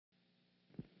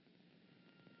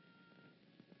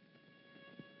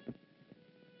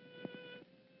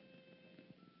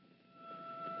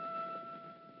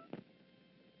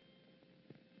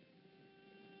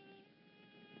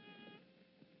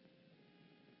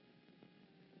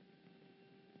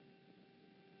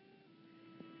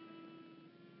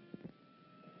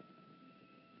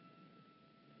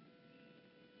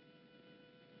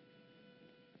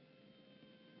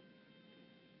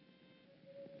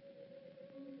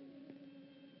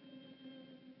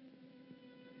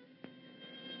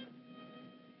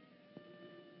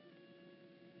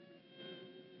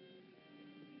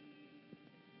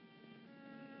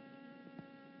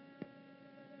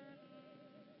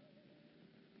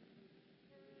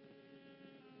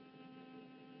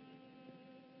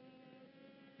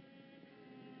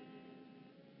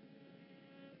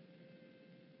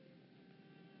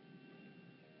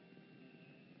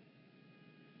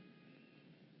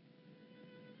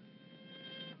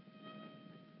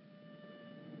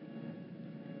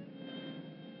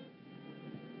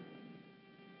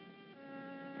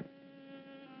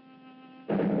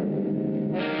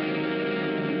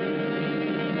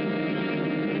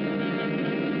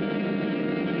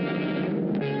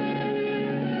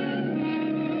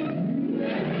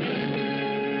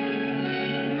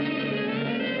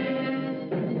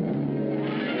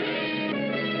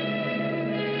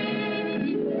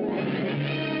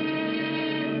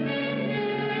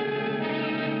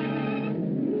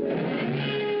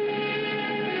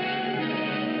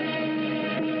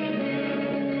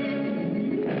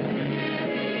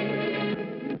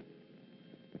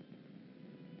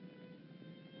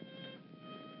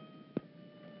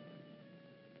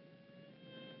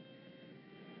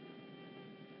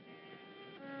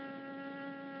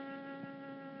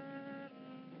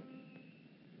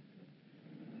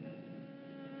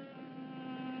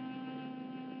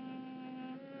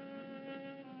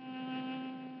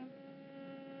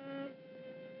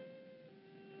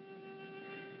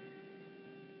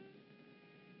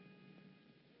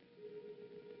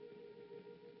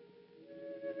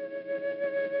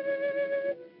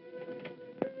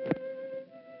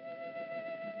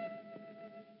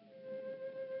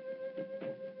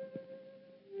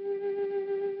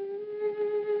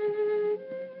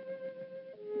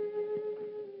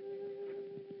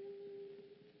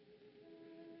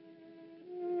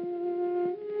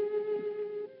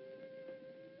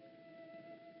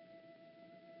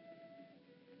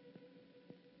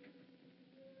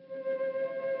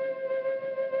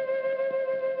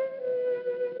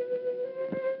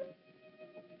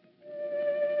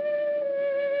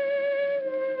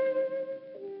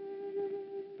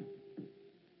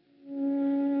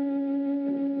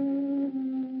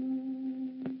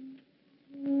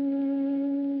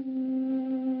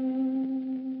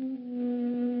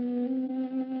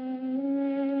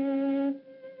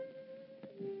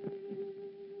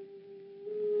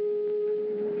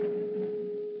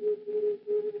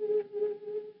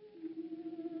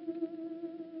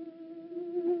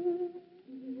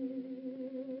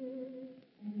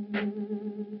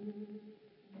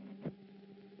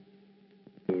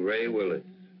Ray Willis,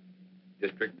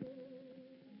 District.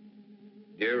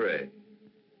 Dear Ray,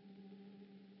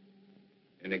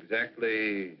 in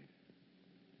exactly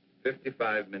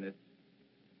 55 minutes,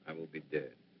 I will be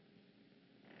dead.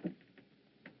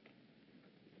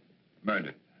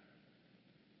 Murdered.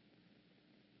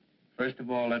 First of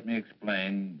all, let me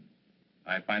explain.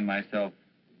 I find myself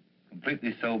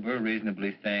completely sober,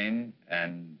 reasonably sane,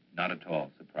 and not at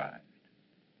all surprised.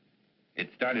 It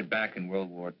started back in World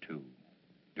War II,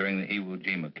 during the Iwo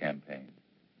Jima campaign.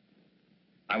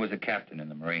 I was a captain in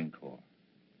the Marine Corps.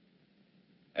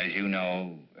 As you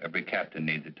know, every captain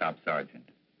needs a top sergeant.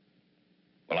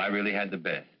 Well, I really had the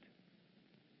best.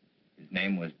 His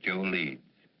name was Joe Leeds.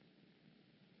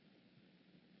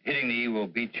 Hitting the Iwo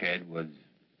beachhead was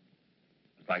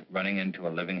like running into a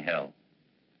living hell.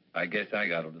 I guess I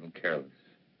got a little careless.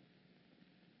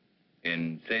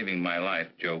 In saving my life,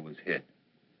 Joe was hit.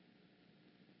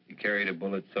 He carried a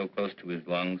bullet so close to his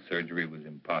lungs, surgery was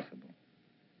impossible.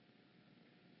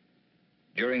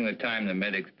 During the time the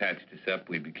medics patched us up,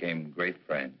 we became great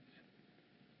friends.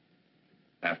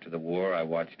 After the war, I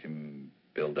watched him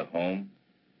build a home.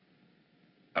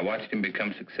 I watched him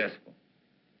become successful.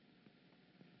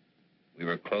 We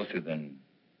were closer than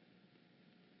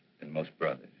most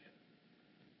brothers.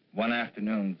 One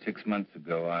afternoon, 6 months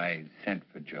ago, I sent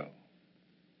for Joe.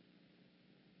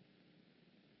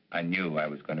 I knew I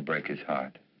was going to break his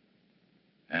heart.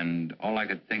 And all I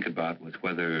could think about was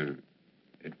whether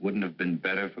it wouldn't have been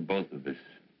better for both of us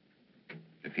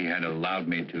if he had allowed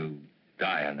me to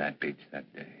die on that beach that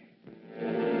day.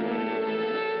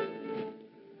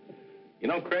 You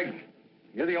know, Craig,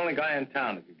 you're the only guy in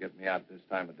town that could get me out this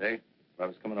time of day. But I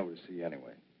was coming over to see you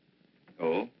anyway.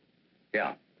 Oh?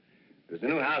 Yeah. There's a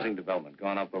new housing development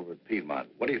going up over at Piedmont.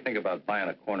 What do you think about buying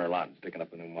a corner lot and sticking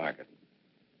up a new market?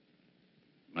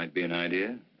 Might be an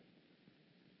idea.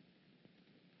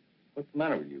 What's the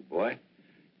matter with you, boy?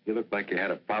 You looked like you had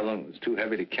a problem that was too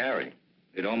heavy to carry.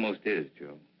 It almost is,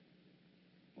 Joe.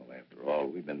 Well, after all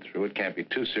we've been through, it can't be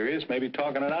too serious. Maybe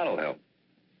talking it out will help.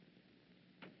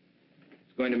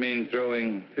 It's going to mean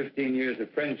throwing 15 years of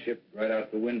friendship right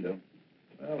out the window.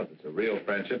 Well, if it's a real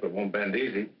friendship, it won't bend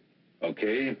easy.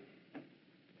 Okay.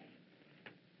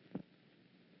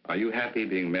 Are you happy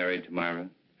being married to Myra?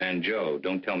 And Joe,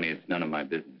 don't tell me it's none of my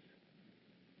business.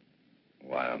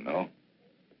 Well, I don't know.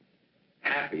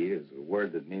 Happy is a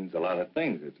word that means a lot of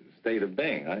things. It's a state of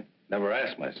being. I never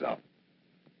asked myself.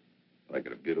 I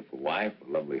got a beautiful wife,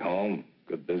 a lovely home,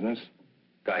 good business.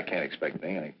 Guy can't expect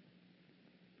anything.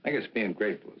 I guess being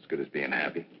grateful is as good as being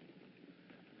happy.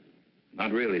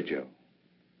 Not really, Joe.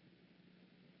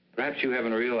 Perhaps you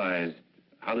haven't realized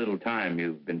how little time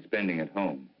you've been spending at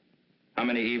home. How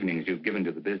many evenings you've given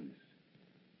to the business.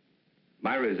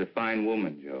 Myra is a fine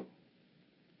woman, Joe.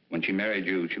 When she married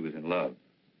you, she was in love.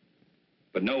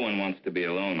 But no one wants to be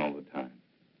alone all the time.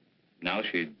 Now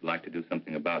she'd like to do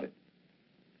something about it.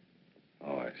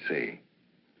 Oh, I see.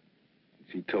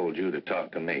 She told you to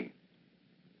talk to me.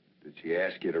 Did she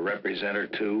ask you to represent her,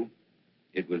 too?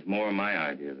 It was more my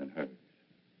idea than hers.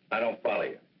 I don't follow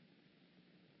you.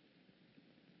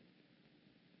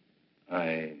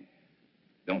 I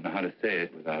don't know how to say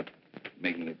it without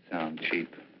making it sound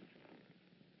cheap.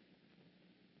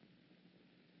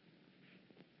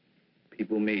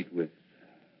 People meet with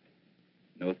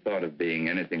no thought of being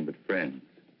anything but friends.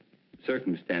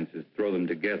 Circumstances throw them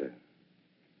together.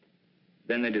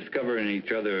 Then they discover in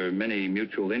each other many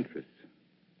mutual interests.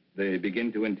 They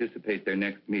begin to anticipate their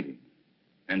next meeting,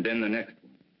 and then the next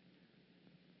one.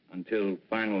 Until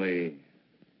finally,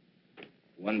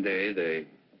 one day,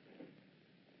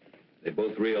 they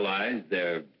both realize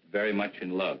they're very much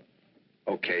in love.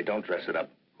 Okay, don't dress it up.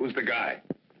 Who's the guy?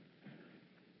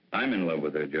 I'm in love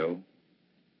with her, Joe.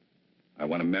 I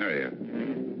want to marry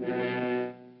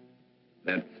her.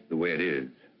 That's the way it is.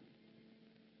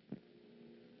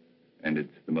 And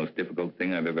it's the most difficult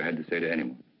thing I've ever had to say to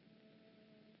anyone.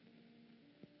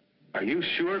 Are you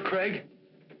sure, Craig?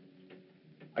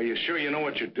 Are you sure you know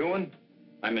what you're doing?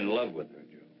 I'm in love with her,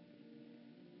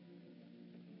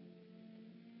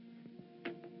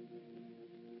 Joe.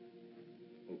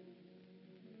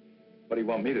 What do you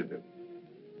want me to do?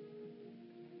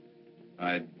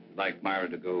 I'd like Myra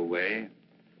to go away,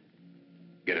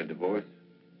 get a divorce.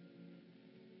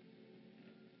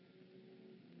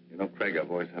 You know, Craig,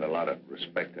 I've always had a lot of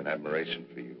respect and admiration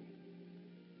for you.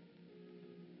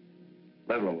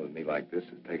 Leveling with me like this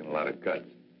has taken a lot of guts.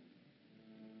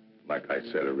 Like I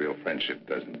said, a real friendship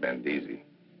doesn't bend easy.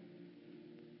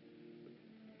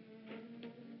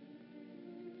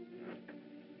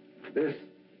 This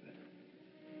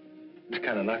It's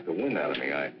kind of knocked the wind out of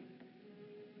me.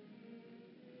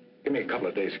 Give me a couple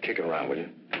of days to kick it around, will you?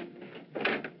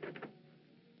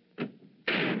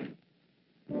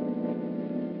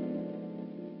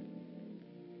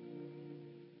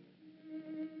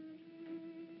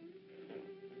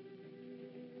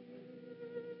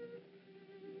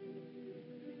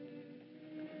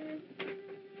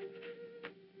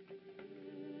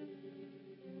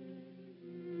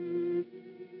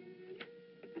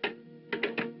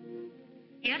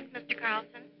 Yes, Mr.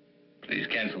 Carlson? Please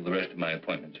cancel the rest of my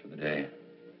appointments for the day.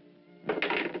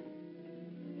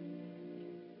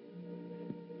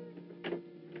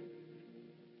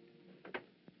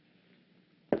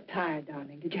 Tired,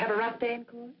 darling. Did you have a rough day in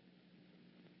court?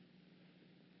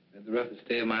 Had the roughest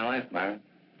day of my life, Myra.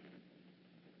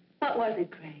 What was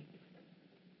it, Craig?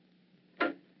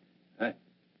 Perhaps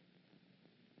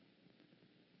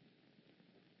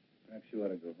you ought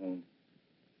to go home.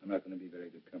 I'm not going to be very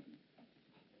good company.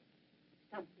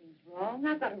 Something's wrong.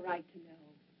 I've got a right to know.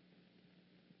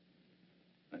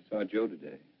 I saw Joe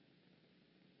today.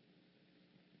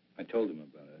 I told him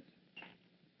about us.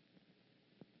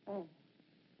 Oh.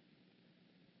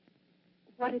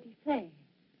 What did he say?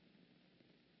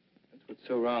 That's what's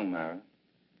so wrong, Myra.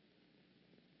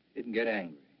 He didn't get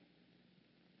angry.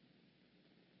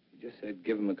 He just said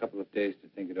give him a couple of days to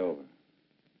think it over.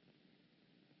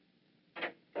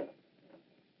 I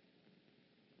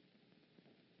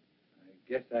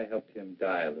guess I helped him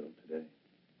die a little today.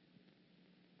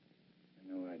 I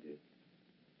know I did.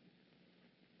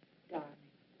 Darling,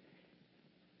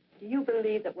 do you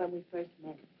believe that when we first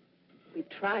met, we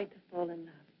tried to fall in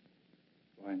love?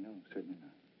 Why, no, certainly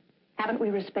not. Haven't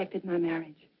we respected my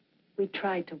marriage? We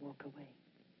tried to walk away.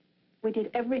 We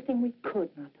did everything we could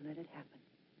not to let it happen.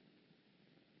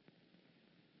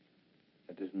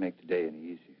 That doesn't make today any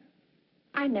easier.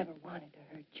 I never wanted to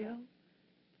hurt Joe.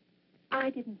 I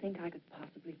didn't think I could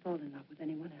possibly fall in love with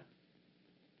anyone else.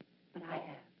 But I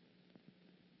have.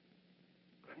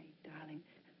 Craig, darling,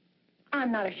 I'm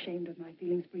not ashamed of my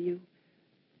feelings for you.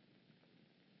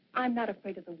 I'm not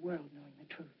afraid of the world knowing the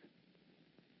truth.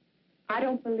 I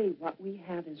don't believe what we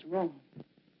have is wrong.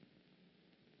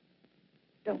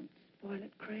 Don't spoil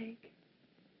it, Craig.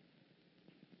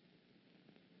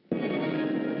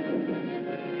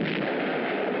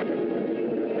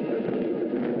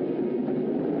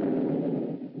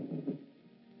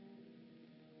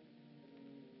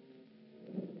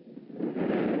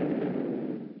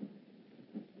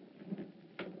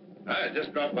 I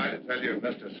just dropped by to tell you you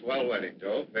missed a swell wedding,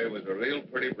 Joe. Faye was a real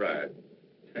pretty bride.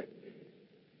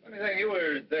 Funny thing, you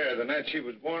were there the night she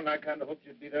was born. I kind of hoped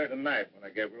you'd be there tonight when I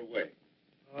gave her away.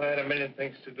 Oh, I had a million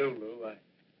things to do, Lou. I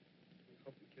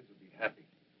hope the kids will be happy.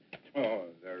 Oh,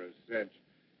 they're a cinch.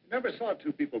 Never saw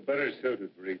two people better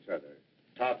suited for each other.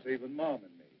 Tops even Mom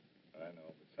and me. I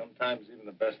know, but sometimes even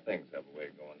the best things have a way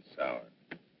of going sour.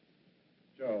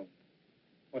 Joe,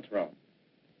 what's wrong?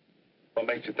 What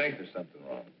makes you think there's something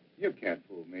wrong? You can't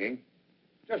fool me.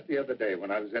 Just the other day when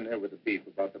I was in here with the beef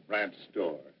about the branch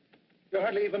store, you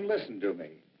hardly even listened to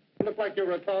me. You looked like you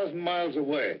were 1,000 miles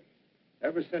away.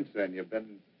 Ever since then, you've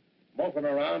been moping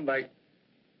around like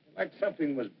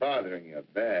something was bothering you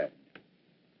bad.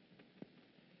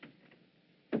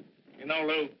 You know,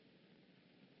 Lou,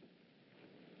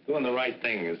 doing the right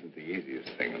thing isn't the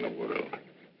easiest thing in the world.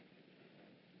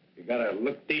 You gotta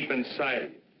look deep inside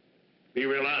of you. Be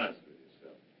real honest with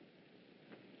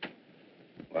yourself.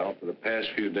 Well, for the past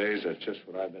few days, that's just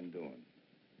what I've been doing.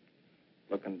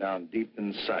 Looking down deep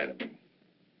inside of me.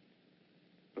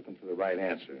 Looking for the right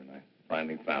answer, and I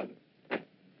finally found it.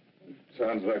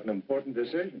 Sounds like an important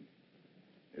decision.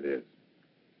 It is.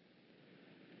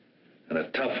 And a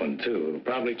tough one, too. It'll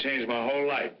probably change my whole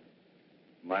life.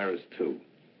 Myra's, too.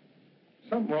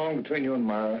 Something wrong between you and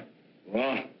Myra?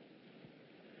 Well,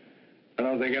 I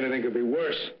don't think anything could be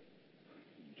worse.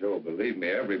 Joe, believe me,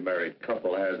 every married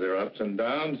couple has their ups and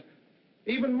downs.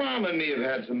 Even Mom and me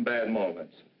have had some bad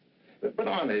moments. But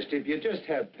honest, if you just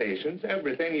have patience,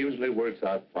 everything usually works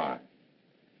out fine.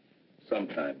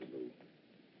 Sometimes, Lou.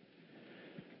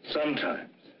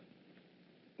 Sometimes.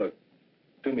 Look,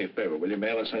 do me a favor. Will you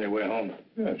mail us on your way home?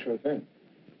 Yeah, sure thing.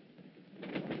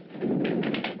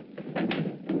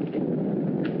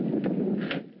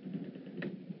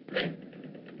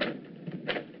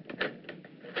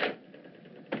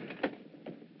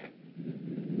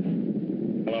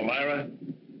 Hello, Myra.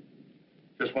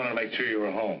 Just wanted to make sure you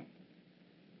were home.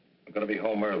 I'm going to be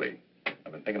home early.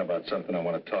 I've been thinking about something I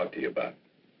want to talk to you about.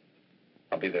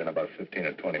 I'll be there in about 15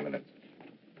 or 20 minutes.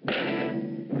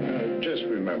 Just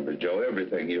remember, Joe,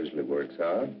 everything usually works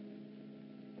out.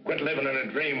 Quit living in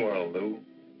a dream world, Lou.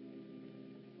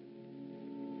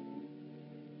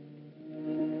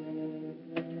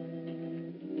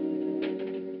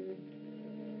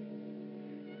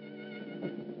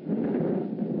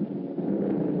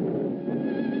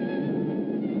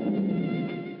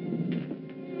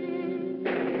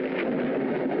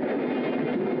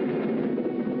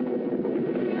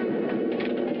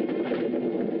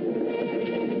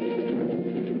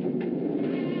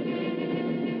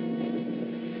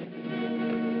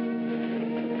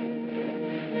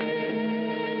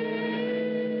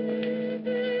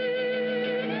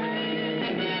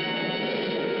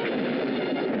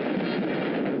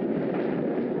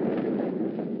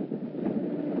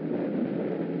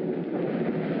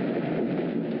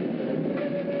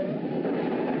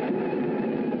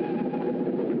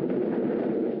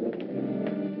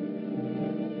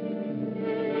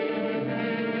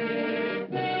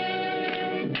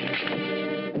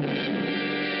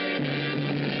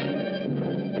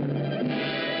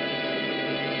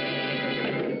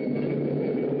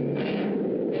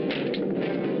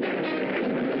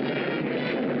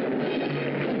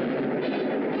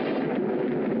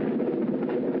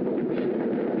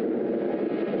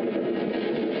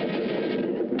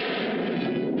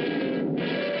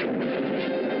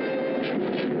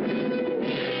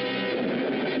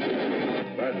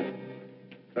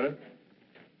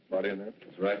 everybody in there?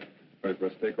 That's right. Ready for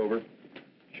us to take over?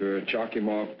 Sure, chalk him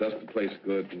off, dust the place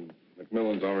good, and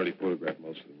McMillan's already photographed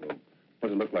most of the room. What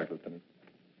does it look like, Lieutenant?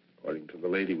 According to the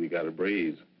lady, we got a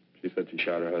breeze. She said she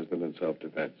shot her husband in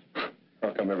self-defense.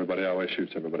 How come everybody always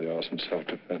shoots everybody else in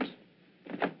self-defense?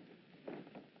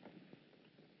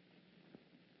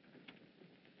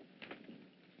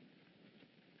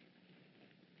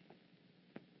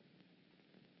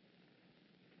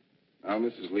 Now,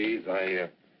 Mrs. Leeds, I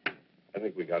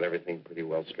think we got everything pretty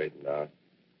well straightened out.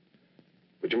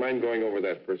 Would you mind going over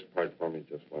that first part for me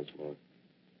just once more?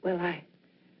 Well,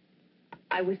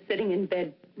 I was sitting in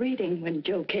bed reading when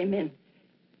Joe came in.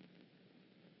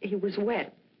 He was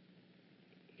wet.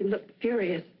 He looked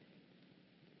furious.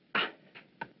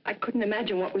 I couldn't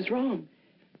imagine what was wrong.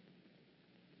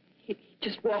 He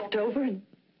just walked over and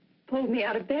pulled me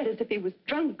out of bed as if he was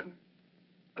drunk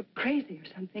or crazy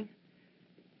or something.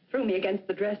 Threw me against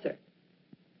the dresser.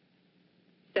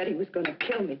 Said he was going to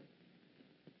kill me.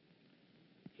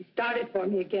 He started for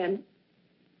me again.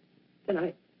 Then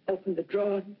I opened the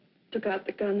drawer and took out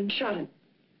the gun and shot him.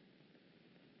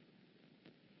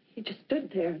 He just stood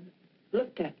there and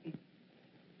looked at me.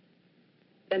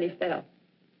 Then he fell.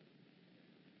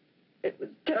 It was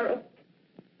terrible.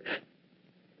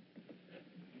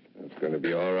 It's going to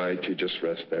be all right. You just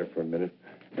rest there for a minute.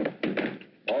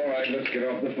 All right, let's get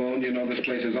off the phone. You know this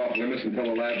place is off limits until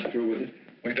the lab's through with it.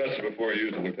 We dusted before you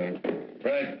used it, Lieutenant.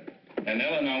 Right. And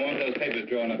Ellen, I want those papers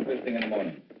drawn up first thing in the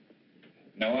morning.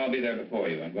 No, I'll be there before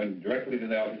you. I'm going directly to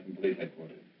the office and police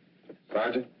headquarters.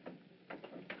 Sergeant,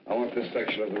 I want this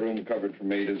section of the room covered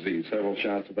from A to Z. Several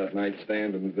shots of that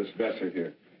nightstand and this dresser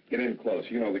here. Get in close.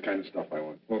 You know the kind of stuff I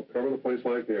want. Well, cover the place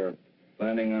like the air.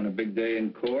 Planning on a big day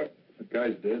in court? The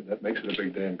guys did. That makes it a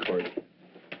big day in court.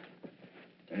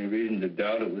 Any reason to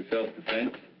doubt it was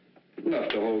self-defense? Enough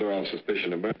to hold her on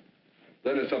suspicion of murder.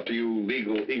 Then it's up to you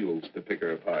legal eagles to pick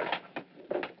her apart.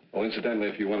 Oh, incidentally,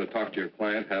 if you want to talk to your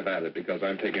client, have at it, because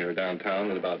I'm taking her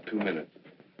downtown in about 2 minutes.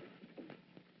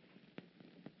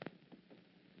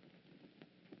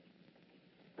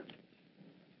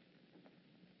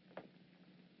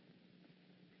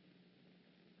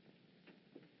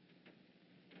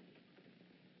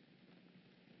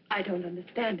 I don't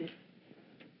understand it.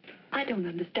 I don't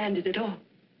understand it at all.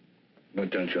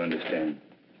 What don't you understand?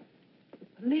 The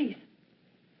police.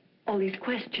 All these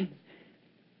questions.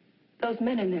 Those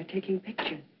men in there taking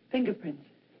pictures, fingerprints.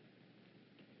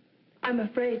 I'm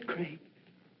afraid, Craig.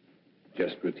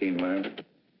 Just routine wire?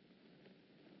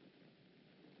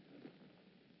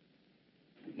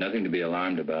 Nothing to be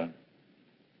alarmed about.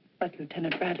 But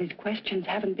Lieutenant Bradley's questions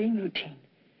haven't been routine.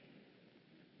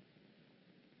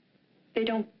 They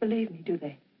don't believe me, do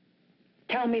they?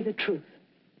 Tell me the truth.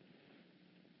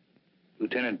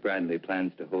 Lieutenant Bradley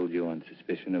plans to hold you on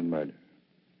suspicion of murder.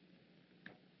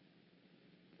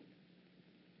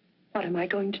 What am I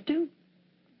going to do?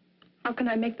 How can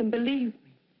I make them believe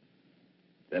me?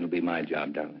 That'll be my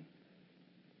job, darling.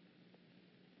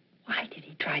 Why did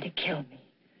he try to kill me?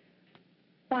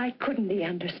 Why couldn't he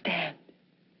understand?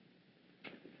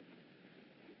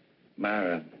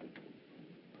 Myra,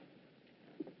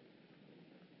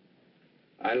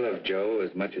 I love Joe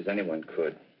as much as anyone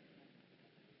could.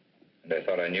 And I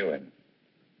thought I knew him.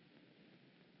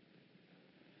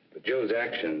 But Joe's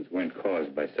actions weren't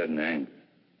caused by sudden anger.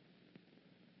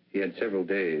 He had several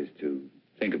days to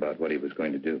think about what he was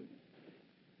going to do.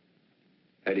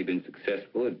 Had he been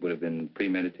successful, it would have been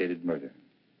premeditated murder.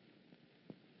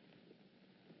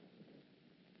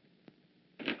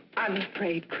 I'm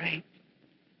afraid, Craig.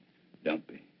 Don't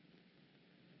be.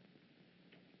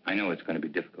 I know it's going to be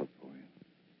difficult for you.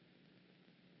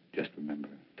 Just remember,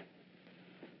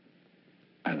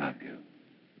 I love you.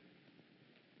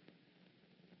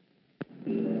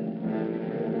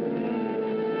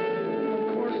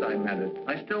 Of course I meant it.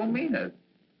 I still mean it.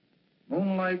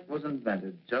 Moonlight was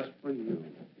invented just for you.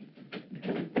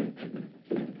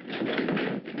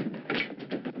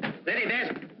 Steady,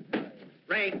 desk.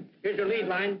 Ray, here's your lead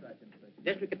line.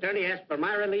 District Attorney asked for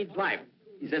Myra Leeds' life.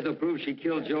 He says they'll prove she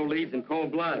killed Joe Leeds in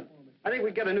cold blood. I think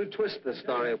we get a new twist to the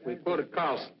story if we quoted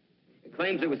Carlson. It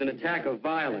claims it was an attack of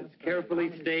violence,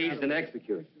 carefully staged and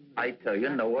executed. I tell you,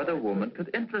 no other woman could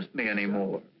interest me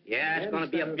anymore. Yeah, it's going to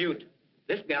be a beaut.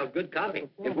 This gal's good copy.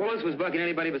 If Willis was bucking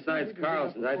anybody besides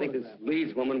Carlson, I think this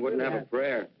Leeds woman wouldn't have a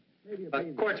prayer.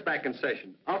 Court's back in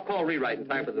session. I'll call rewrite in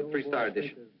time for the 3-star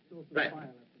edition. Right.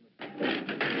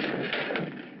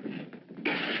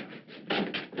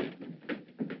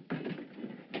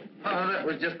 Oh, that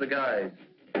was just the guys.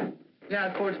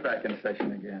 Yeah, court's back in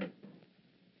session again.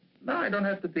 No, I don't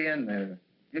have to be in there.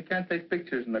 You can't take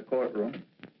pictures in the courtroom.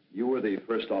 You were the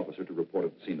first officer to report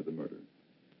at the scene of the murder.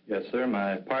 Yes, sir.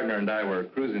 My partner and I were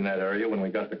cruising that area when we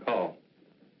got the call.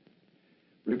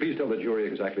 Will you please tell the jury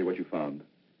exactly what you found?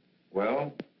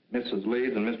 Well, Mrs.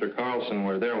 Leeds and Mr. Carlson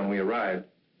were there when we arrived.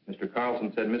 Mr.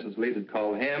 Carlson said Mrs. Leeds had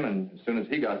called him, and as soon as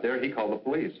he got there, he called the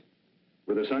police.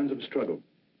 Were there signs of struggle?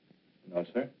 No,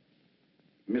 sir.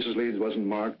 Mrs. Leeds wasn't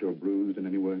marked or bruised in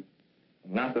any way?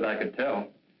 Not that I could tell.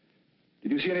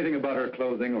 Did you see anything about her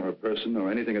clothing or her person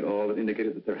or anything at all that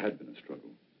indicated that there had been a struggle?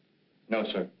 No,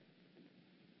 sir.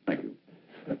 Thank you.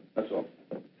 That's all.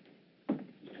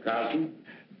 Mr. Carlson?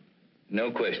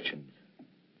 No questions.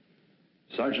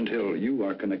 Sergeant Hill, you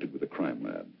are connected with the crime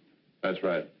lab. That's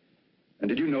right. And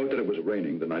did you note that it was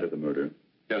raining the night of the murder?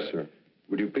 Yes, sir.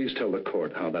 Would you please tell the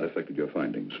court how that affected your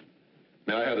findings?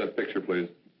 May I have that picture, please?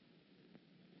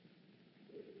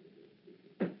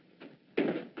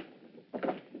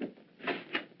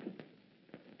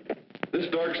 This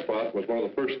dark spot was one of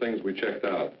the first things we checked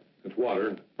out. It's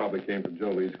water, probably came from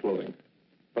Joe Lee's clothing.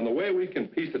 From the way we can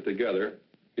piece it together,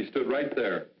 he stood right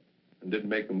there and didn't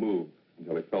make a move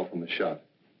until he fell from the shot.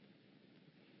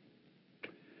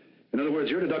 In other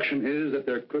words, your deduction is that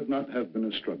there could not have been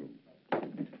a struggle.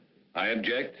 I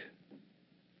object.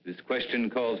 This question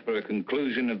calls for a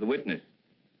conclusion of the witness.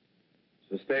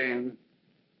 Sustained.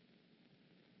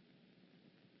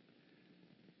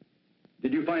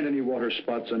 Did you find any water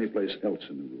spots anyplace else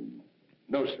in the room?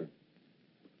 No, sir.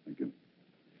 Thank you.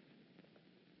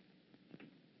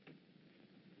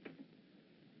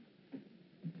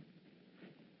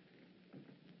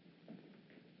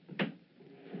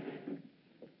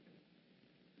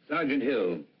 Sergeant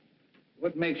Hill,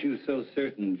 what makes you so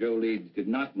certain Joe Leeds did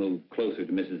not move closer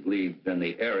to Mrs. Leeds than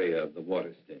the area of the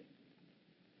water stain?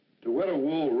 To wet a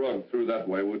wool rug through that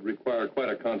way would require quite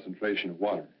a concentration of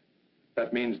water.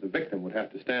 That means the victim would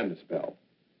have to stand a spell.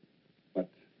 But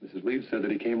Mrs. Leeds said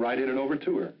that he came right in and over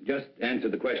to her. Just answer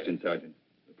the question, Sergeant.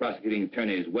 The prosecuting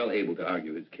attorney is well able to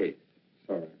argue his case.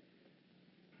 Sorry.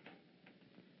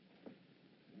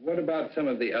 What about some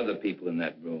of the other people in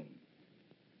that room?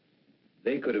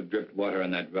 They could have dripped water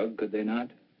on that rug, could they not?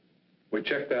 We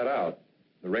checked that out.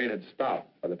 The rain had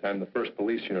stopped by the time the first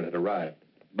police unit had arrived.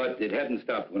 But it hadn't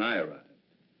stopped when I arrived.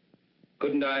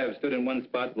 Couldn't I have stood in one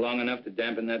spot long enough to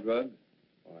dampen that rug?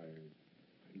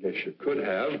 I guess you could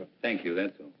have. Thank you,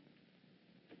 that's all.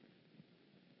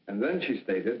 And then she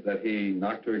stated that he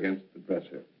knocked her against the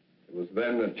dresser. It was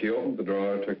then that she opened the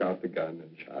drawer, took out the gun,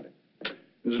 and shot him.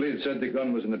 Ms. Leeds said the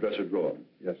gun was in the dresser drawer.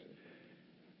 Yes, sir.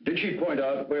 Did she point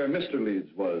out where Mr. Leeds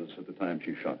was at the time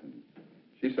she shot him?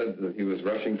 She said that he was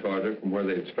rushing toward her from where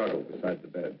they had struggled beside the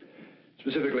bed.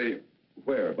 Specifically,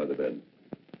 where by the bed?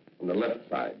 On the left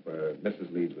side, where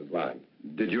Mrs. Leeds was lying.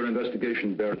 Did your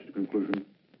investigation bear it to conclusion?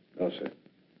 No, sir.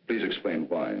 Please explain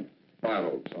why.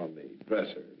 Bottles on the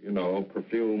dresser, you know,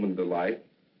 perfume and delight.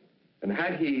 And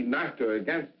had he knocked her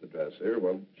against the dresser,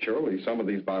 well, surely some of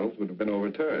these bottles would have been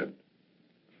overturned.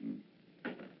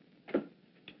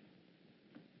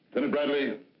 Lieutenant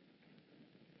Bradley,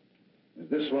 is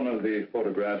this one of the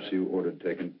photographs you ordered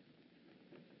taken?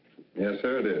 Yes,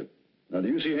 sir, it is. Now, do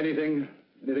you see anything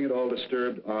at all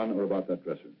disturbed on or about that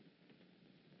dresser?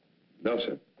 No,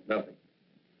 sir, nothing.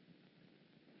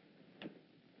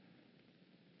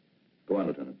 Go on,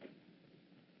 Lieutenant.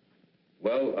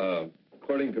 Well,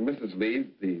 according to Mrs. Leeds,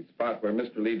 the spot where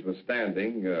Mr. Leeds was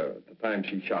standing at the time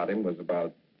she shot him was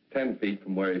about 10 feet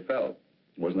from where he fell.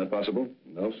 Wasn't that possible?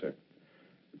 No, sir.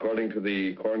 According to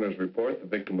the coroner's report, the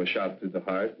victim was shot through the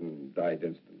heart and died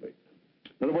instantly.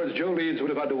 In other words, Joe Leeds would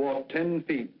have had to walk 10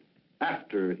 feet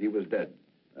after he was dead.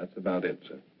 That's about it,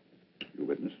 sir. You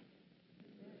witness?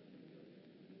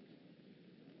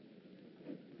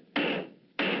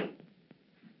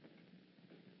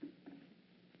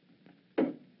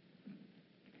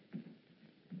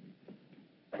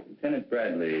 Lieutenant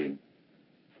Bradley,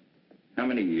 how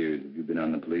many years have you been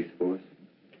on the police force?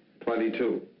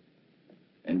 22.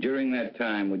 And during that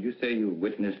time, would you say you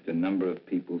witnessed a number of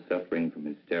people suffering from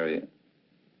hysteria?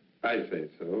 I'd say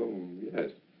so, yes.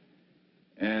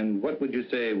 And what would you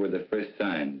say were the first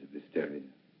signs of hysteria?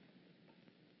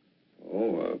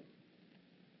 Oh,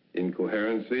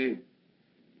 incoherency,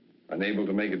 unable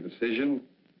to make a decision,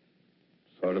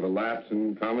 sort of a lapse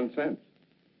in common sense.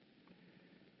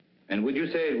 And would you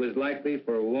say it was likely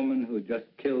for a woman who just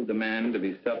killed a man to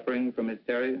be suffering from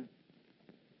hysteria?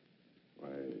 Why,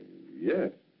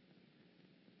 yes.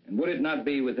 And would it not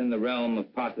be within the realm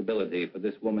of possibility for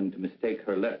this woman to mistake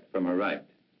her left from her right?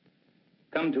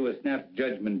 Come to a snap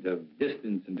judgment of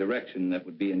distance and direction that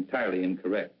would be entirely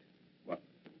incorrect?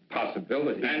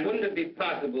 Possibility. And wouldn't it be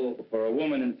possible for a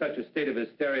woman in such a state of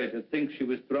hysteria to think she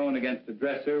was thrown against a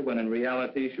dresser when in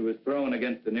reality she was thrown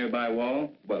against a nearby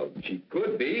wall? Well, she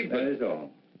could be, but... That is all.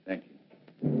 Thank you.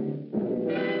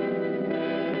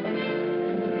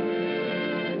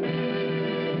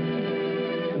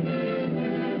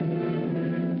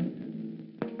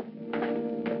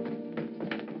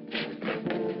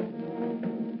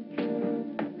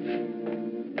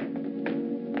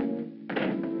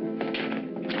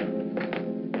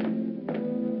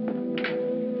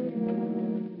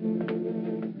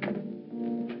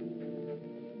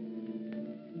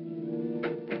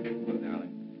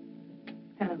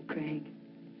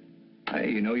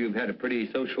 You know, you've had a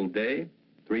pretty social day.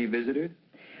 3 visitors.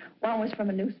 One was from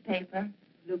a newspaper.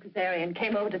 Lou Kazarian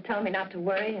came over to tell me not to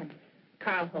worry, and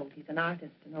Carl Holt, he's an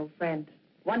artist, an old friend,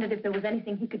 wondered if there was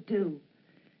anything he could do.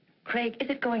 Craig, is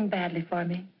it going badly for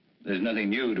me? There's nothing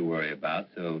new to worry about,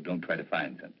 so don't try to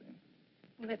find something.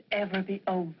 Will it ever be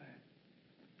over?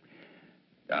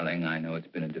 Darling, I know it's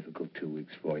been a difficult 2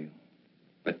 weeks for you,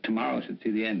 but tomorrow should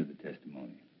see the end of the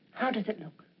testimony. How does it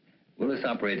look? Willis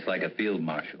operates like a field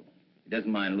marshal. He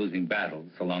doesn't mind losing battles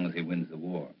so long as he wins the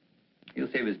war.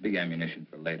 He'll save his big ammunition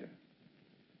for later.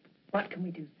 What can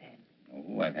we do then?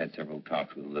 Oh, I've had several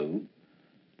talks with Lou.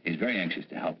 He's very anxious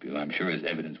to help you. I'm sure his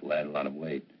evidence will add a lot of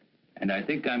weight. And I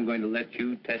think I'm going to let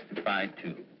you testify,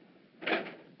 too.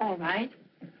 All right.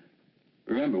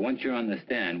 Remember, once you're on the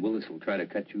stand, Willis will try to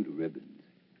cut you to ribbons.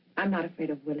 I'm not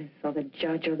afraid of Willis or the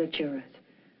judge or the jurors.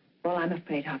 All I'm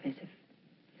afraid of is if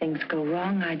things go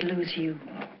wrong, I'd lose you.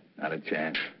 Oh, not a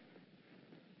chance.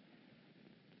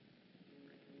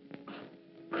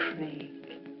 Craig,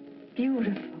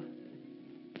 beautiful.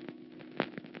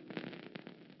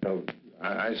 So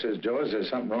I says, Joe, is there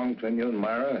something wrong between you and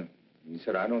Myra? He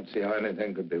said, I don't see how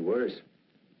anything could be worse.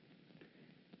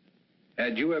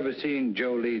 Had you ever seen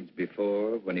Joe Leeds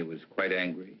before when he was quite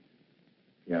angry?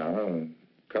 Yeah, a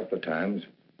couple of times.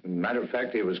 Matter of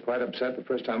fact, he was quite upset the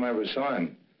first time I ever saw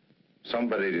him.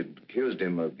 Somebody had accused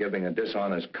him of giving a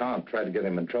dishonest count, tried to get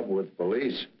him in trouble with the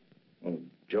police. Well,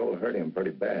 Joe hurt him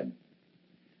pretty bad.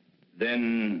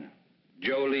 Then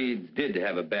Joe Leeds did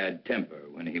have a bad temper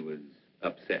when he was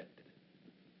upset.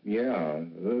 Yeah,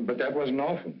 but that wasn't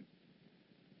often.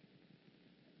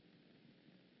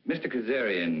 Mr.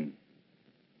 Kazarian,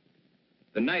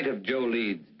 the night of Joe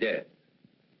Leeds' death,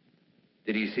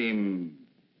 did he seem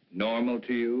normal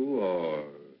to you or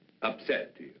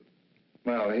upset to you?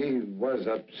 Well, he was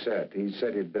upset. He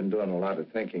said he'd been doing a lot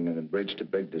of thinking and had reached a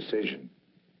big decision.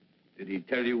 Did he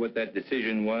tell you what that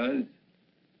decision was?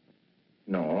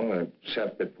 No,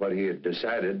 except that what he had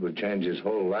decided would change his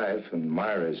whole life, and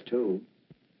Myra's, too.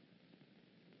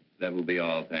 That will be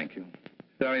all, thank you.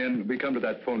 Darian, we come to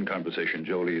that phone conversation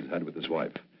Joe Leeds had with his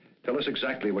wife. Tell us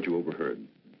exactly what you overheard.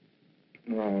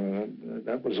 No,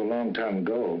 that was a long time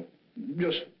ago.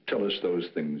 Just tell us those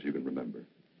things you can remember.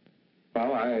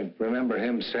 Well, I remember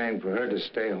him saying for her to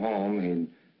stay home. He'd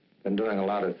been doing a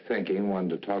lot of thinking,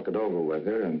 wanted to talk it over with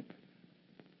her, and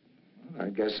well, I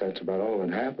guess that's about all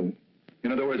that happened.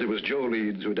 In other words, it was Joe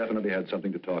Leeds who definitely had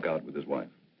something to talk out with his wife.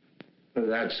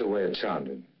 That's the way it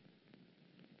sounded.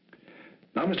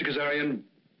 Now, Mr. Kazarian,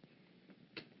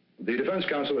 the defense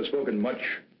counsel has spoken much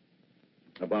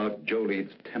about Joe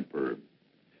Leeds' temper.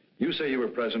 You say you were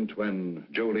present when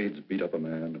Joe Leeds beat up a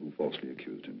man who falsely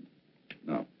accused him.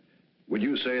 Now, would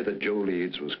you say that Joe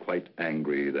Leeds was quite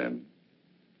angry then?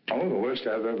 Oh, the worst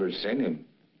I've ever seen him.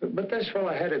 But this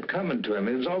fellow had it coming to him.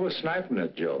 He was always sniping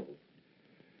at Joe.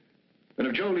 And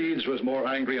if Joe Leeds was more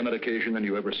angry on that occasion than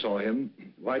you ever saw him,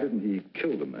 why didn't he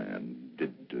kill the man?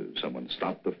 Did someone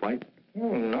stop the fight?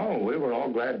 Oh, no. We were all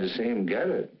glad to see him get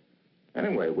it.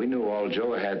 Anyway, we knew all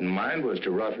Joe had in mind was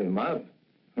to rough him up.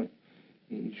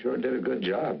 He sure did a good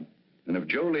job. And if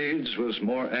Joe Leeds was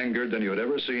more angered than you had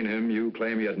ever seen him, you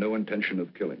claim he had no intention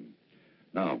of killing.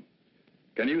 Now,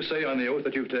 can you say on the oath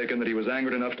that you've taken that he was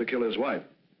angered enough to kill his wife?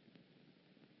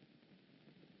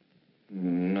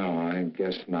 No, I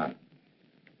guess not.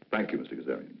 Thank you, Mr.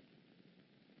 Kazarian.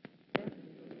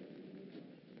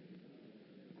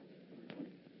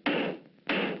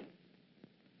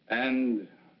 And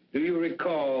do you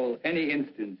recall any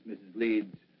instance, Mrs.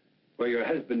 Leeds, where your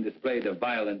husband displayed a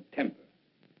violent temper?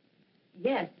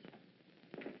 Yes.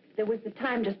 There was the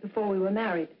time just before we were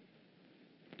married.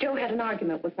 Joe had an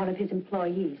argument with one of his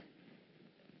employees.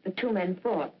 The 2 men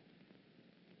fought.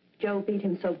 Joe beat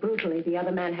him so brutally, the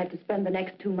other man had to spend the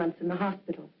next 2 months in the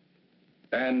hospital.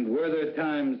 And were there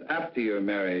times after your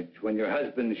marriage when your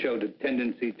husband showed a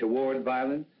tendency toward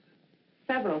violence?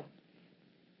 Several.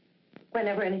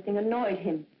 Whenever anything annoyed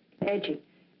him, edgy.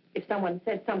 If someone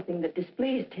said something that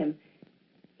displeased him,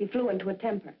 He flew into a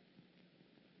temper.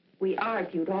 We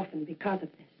argued often because of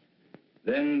this.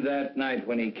 Then that night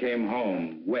when he came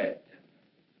home, wet,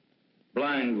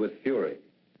 blind with fury,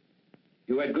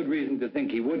 you had good reason to think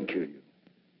he would kill you.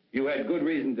 You had good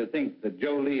reason to think that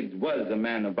Joe Leeds was a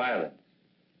man of violence.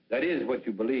 That is what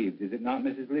you believed, is it not,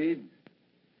 Mrs. Leeds?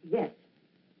 Yes.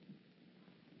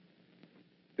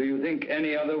 Do you think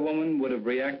any other woman would have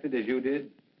reacted as you did?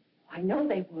 I know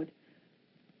they would.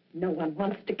 No one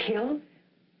wants to kill,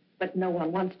 but no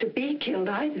one wants to be killed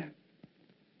either.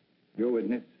 Your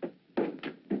witness.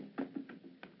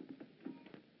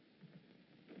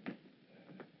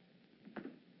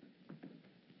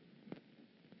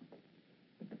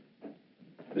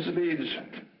 Mrs. Leeds,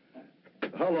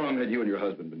 how long had you and your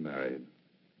husband been married?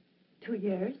 2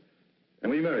 years.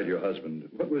 And when you married your husband,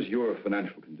 what was your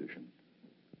financial condition?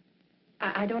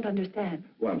 I don't understand.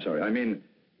 Well, I'm sorry. I mean,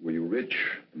 were you rich,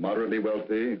 moderately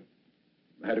wealthy,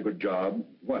 had a good job?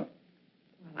 What?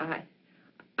 Well,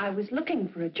 I was looking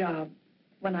for a job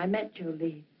when I met Joe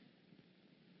Leeds.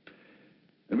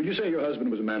 And would you say your husband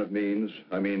was a man of means?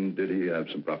 I mean, did he have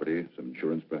some property, some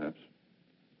insurance, perhaps?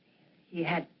 He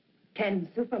had 10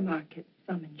 supermarkets,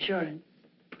 some insurance.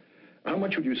 How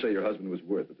much would you say your husband was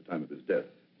worth at the time of his death?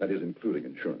 That is, including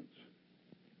insurance.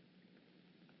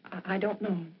 I don't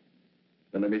know.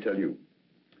 Then let me tell you.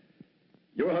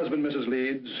 Your husband, Mrs.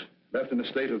 Leeds, left an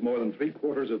estate of more than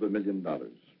 $750,000.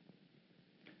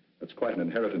 That's quite an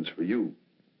inheritance for you.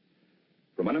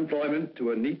 From unemployment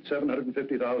to a neat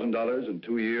 $750,000 in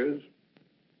 2 years.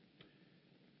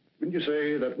 Wouldn't you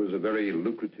say that was a very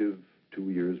lucrative 2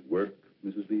 years' work,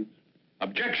 Mrs. Leeds?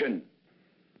 Objection!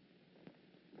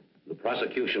 The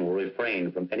prosecution will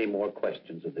refrain from any more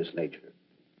questions of this nature.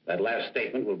 That last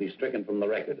statement will be stricken from the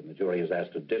record, and the jury is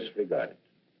asked to disregard it.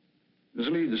 Ms.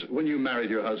 Leeds, when you married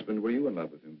your husband, were you in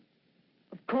love with him?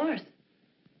 Of course.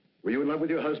 Were you in love with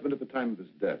your husband at the time of his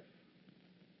death?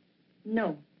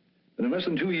 No. Then in less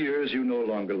than 2 years, you no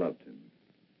longer loved him.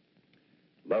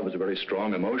 Love is a very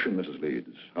strong emotion, Mrs.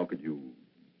 Leeds. How could you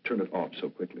turn it off so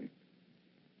quickly?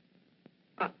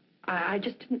 I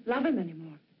just didn't love him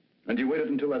anymore. And you waited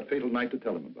until that fatal night to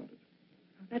tell him about it?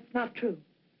 That's not true.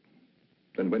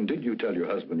 Then when did you tell your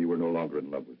husband you were no longer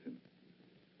in love with him?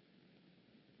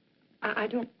 I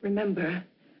don't remember.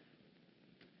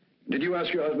 Did you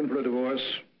ask your husband for a divorce?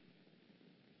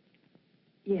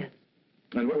 Yes.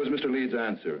 And what was Mr. Leeds'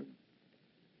 answer?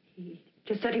 He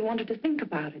just said he wanted to think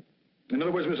about it. In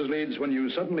other words, Mrs. Leeds, when you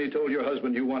suddenly told your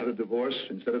husband you wanted a divorce,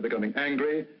 instead of becoming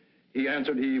angry, he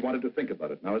answered he wanted to think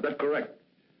about it. Now, is that correct?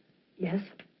 Yes.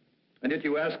 And yet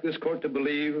you asked this court to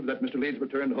believe that Mr. Leeds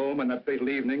returned home on that fatal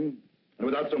evening, and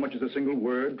without so much as a single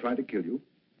word, tried to kill you?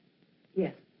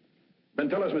 Yes. Then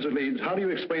tell us, Mrs. Leeds, how do you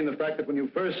explain the fact that when you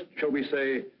first, shall we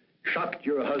say, shocked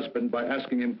your husband by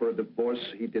asking him for a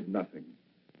divorce, he did nothing?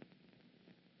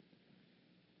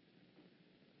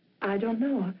 I don't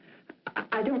know.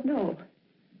 I don't know.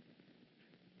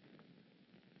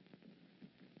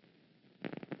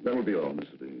 That will be all,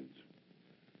 Mrs. Leeds.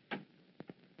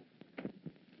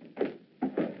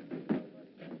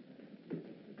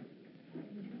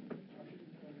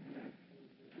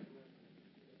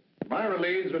 Myra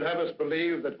Leeds would have us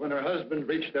believe that when her husband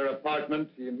reached their apartment,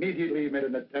 he immediately made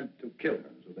an attempt to kill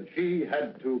her, so that she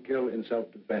had to kill in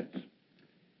self-defense.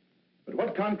 But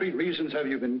what concrete reasons have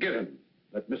you been given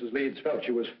that Mrs. Leeds felt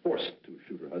she was forced to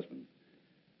shoot her husband?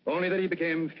 Only that he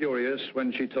became furious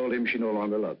when she told him she no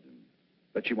longer loved him,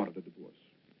 that she wanted a divorce.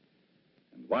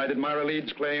 And why did Myra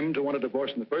Leeds claim to want a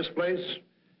divorce in the first place?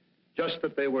 Just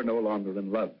that they were no longer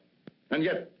in love. And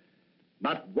yet,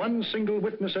 not one single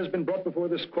witness has been brought before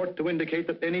this court to indicate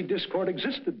that any discord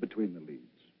existed between the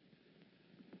Leeds.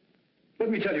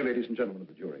 Let me tell you, ladies and gentlemen of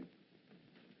the jury,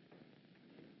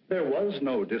 there was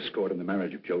no discord in the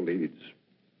marriage of Joe Leeds,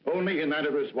 only in that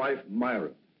of his wife,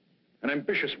 Myra, an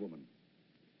ambitious woman.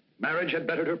 Marriage had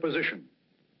bettered her position,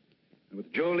 and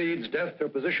with Joe Leeds' death, her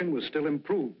position was still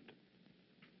improved.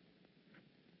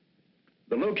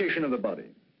 The location of the body,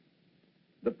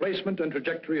 the placement and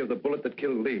trajectory of the bullet that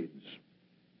killed Leeds,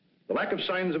 the lack of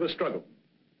signs of a struggle,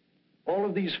 all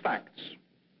of these facts,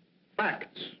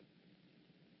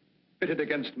 pitted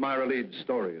against Myra Leeds'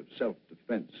 story of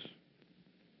self-defense.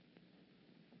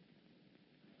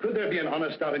 Could there be an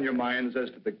honest doubt in your minds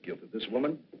as to the guilt of this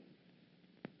woman?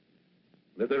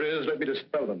 Well, if there is, let me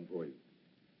dispel them for you.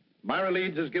 Myra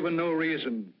Leeds has given no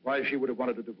reason why she would have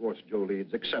wanted to divorce Joe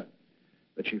Leeds, except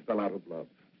that she fell out of love.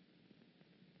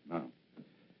 Now,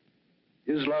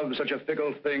 is love such a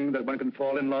fickle thing that one can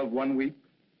fall in love one week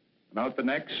and out the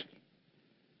next?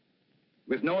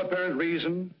 With no apparent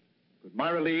reason, could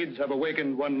Myra Leeds have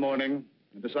awakened one morning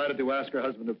and decided to ask her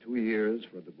husband of 2 years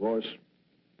for a divorce?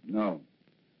 No.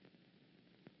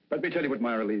 Let me tell you what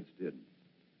Myra Leeds did.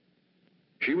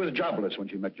 She was jobless when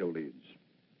she met Joe Leeds.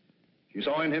 She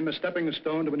saw in him a stepping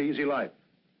stone to an easy life.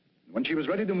 And when she was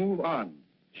ready to move on,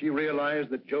 she realized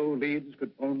that Joe Leeds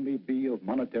could only be of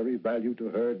monetary value to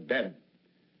her dead.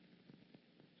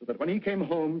 So that when he came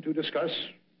home to discuss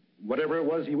whatever it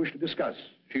was he wished to discuss,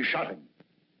 she shot him.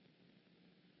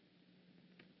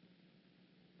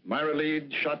 Myra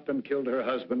Leeds shot and killed her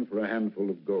husband for a handful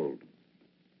of gold.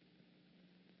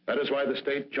 That is why the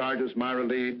state charges Myra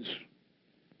Leeds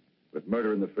with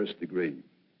murder in the first degree.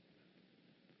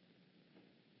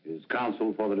 Is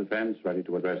counsel for the defense ready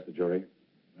to address the jury?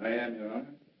 I am, Your Honor.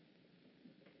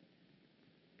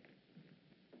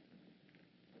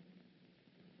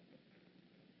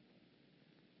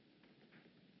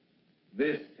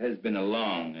 This has been a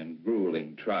long and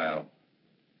grueling trial,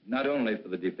 not only for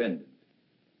the defendant,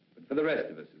 but for the rest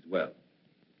of us as well.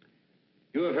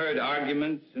 You have heard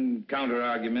arguments and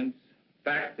counter-arguments,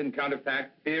 fact and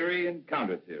counter-fact, theory and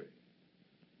counter-theory.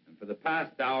 And for the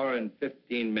past hour and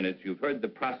 15 minutes, you've heard the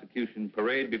prosecution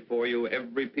parade before you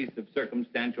every piece of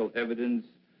circumstantial evidence,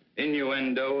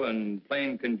 innuendo, and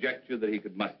plain conjecture that he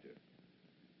could muster.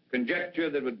 Conjecture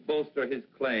that would bolster his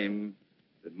claim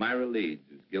that Myra Leeds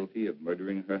is guilty of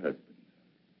murdering her husband.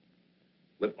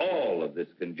 With all of this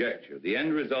conjecture, the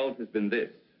end result has been this.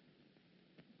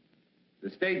 The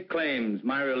state claims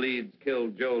Myra Leeds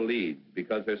killed Joe Leeds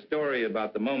because her story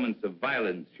about the moments of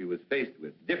violence she was faced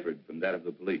with differed from that of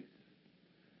the police.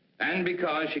 And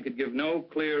because she could give no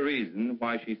clear reason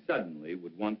why she suddenly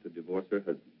would want to divorce her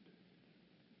husband.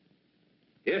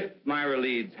 If Myra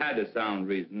Leeds had a sound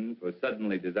reason for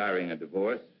suddenly desiring a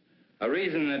divorce, a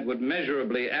reason that would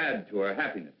measurably add to her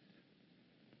happiness,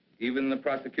 even the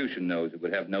prosecution knows it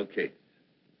would have no case.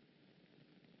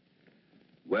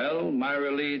 Well,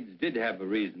 Myra Leeds did have a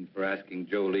reason for asking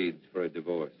Joe Leeds for a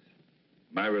divorce.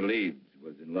 Myra Leeds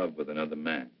was in love with another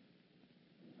man.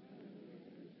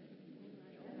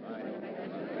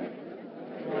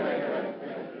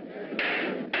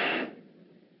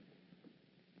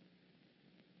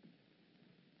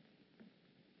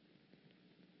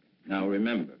 Now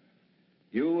remember,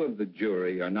 you of the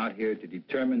jury are not here to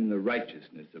determine the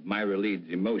righteousness of Myra Leeds'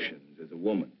 emotions as a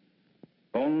woman.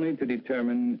 Only to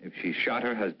determine if she shot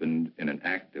her husband in an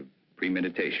act of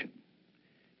premeditation.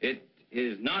 It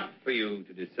is not for you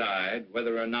to decide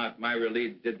whether or not Myra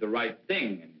Leeds did the right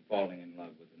thing in falling in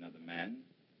love with another man.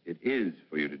 It is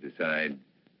for you to decide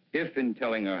if, in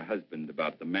telling her husband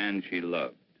about the man she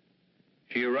loved,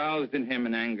 she aroused in him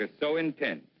an anger so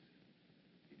intense,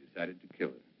 he decided to kill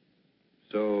her.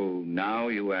 So now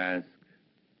you ask,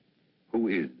 who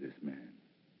is this man?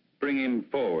 Bring him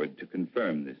forward to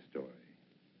confirm this story.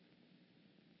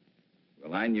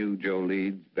 Well, I knew Joe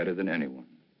Leeds better than anyone.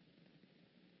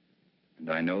 And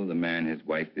I know the man his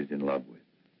wife is in love with.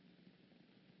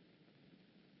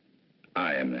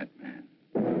 I am that man.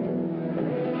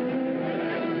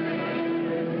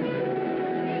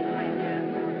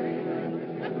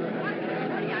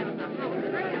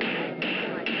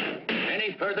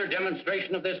 Any further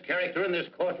demonstration of this character in this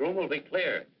courtroom will be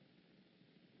clear.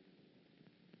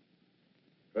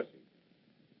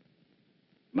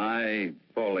 My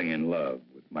falling in love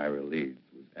with Myra Leeds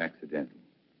was accidental.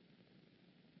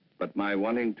 But my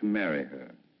wanting to marry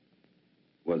her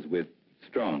was with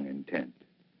strong intent.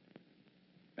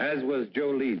 As was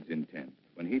Joe Leeds' intent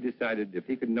when he decided if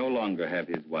he could no longer have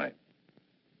his wife,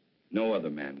 no other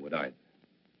man would either.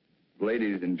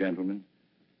 Ladies and gentlemen,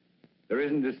 there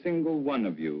isn't a single one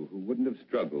of you who wouldn't have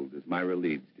struggled as Myra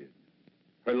Leeds did.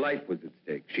 Her life was at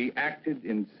stake. She acted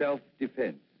in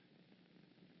self-defense.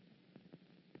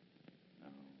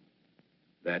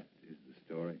 That is the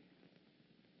story,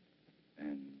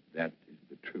 and that is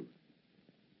the truth.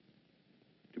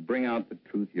 To bring out the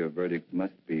truth, your verdict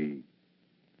must be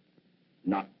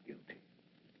not guilty.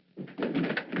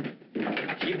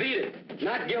 You beat it.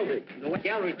 Not guilty. The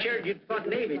gallery cheered you fought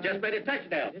Navy. Just made a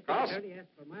touchdown. Carlson,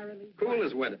 cool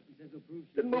as winter.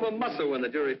 Didn't move a muscle when the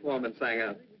jury foreman sang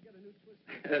out.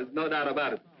 There's no doubt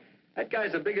about it. That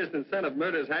guy's the biggest incentive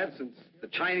murder's had since the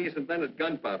Chinese invented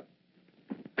gunpowder.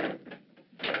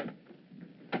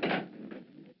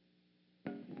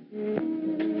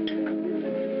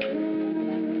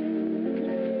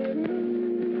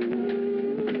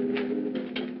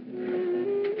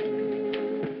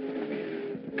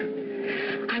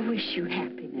 I wish you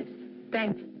happiness.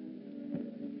 Thank you.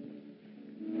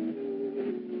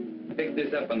 Picked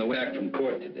this up on the way back from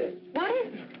court today. What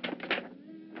is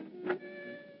it?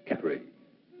 Capri.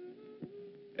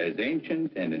 As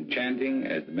ancient and enchanting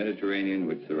as the Mediterranean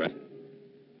which surrounds it.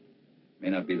 May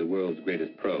not be the world's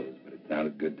greatest prose, but it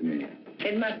sounded good to me.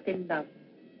 It must be love.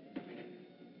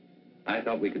 I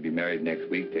thought we could be married next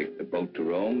week, take the boat to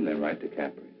Rome, then right to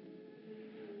Capri.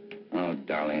 Oh,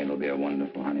 darling, it'll be a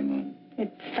wonderful honeymoon.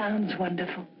 It sounds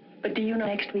wonderful. But do you know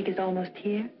next week is almost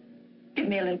here? Give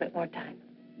me a little bit more time.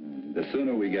 The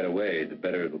sooner we get away, the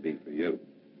better it'll be for you.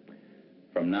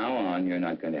 From now on, you're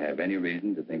not going to have any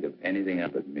reason to think of anything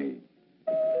else but me.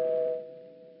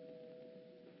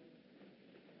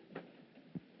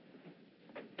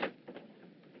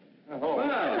 Oh,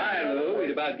 Well, hi, Lou.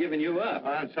 We'd about given you up.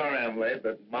 I'm sorry I'm late,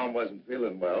 but Mom wasn't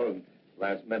feeling well, and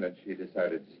last minute she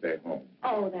decided to stay home.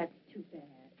 Oh, that's too bad.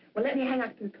 Well, let me hang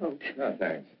up your coat. No,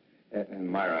 thanks. And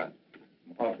Myra,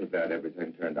 I'm awfully glad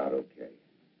everything turned out okay.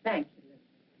 Thank you,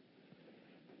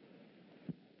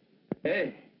 Lou.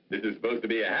 Hey, this is supposed to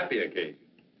be a happy occasion.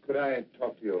 Could I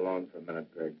talk to you alone for a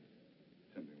minute, Greg?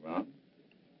 Something wrong?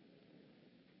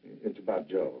 It's about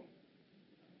Joe.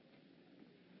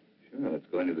 Sure, let's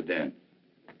go into the den.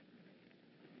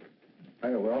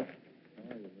 Hiya, Will. How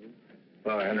are you, Lou?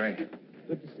 Hello, Henry.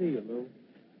 Good to see you, Lou.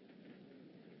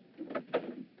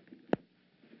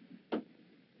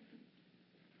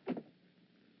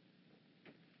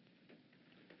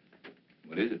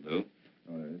 What is it, Lou?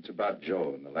 It's about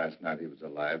Joe and the last night he was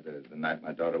alive, the night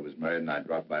my daughter was married, and I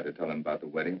dropped by to tell him about the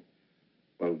wedding.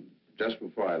 Well, just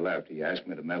before I left, he asked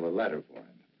me to mail a letter for him.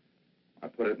 I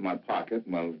put it in my pocket,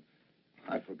 and, well,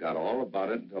 I forgot all about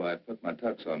it until I put my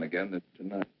tux on again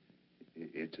tonight.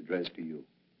 It's addressed to you.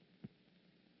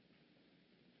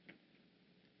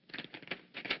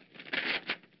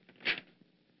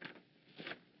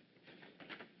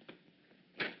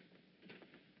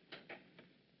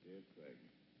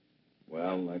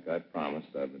 Well, like I promised,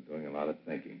 I've been doing a lot of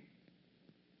thinking.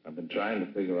 I've been trying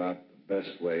to figure out the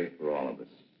best way for all of us.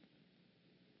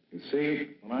 You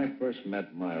see, when I first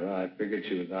met Myra, I figured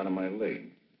she was out of my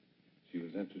league. She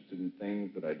was interested in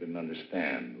things that I didn't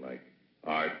understand, like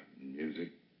art and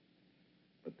music.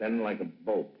 But then, like a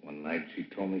bolt, one night she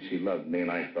told me she loved me, and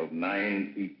I felt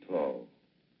 9 feet tall.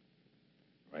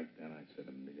 Right then, I said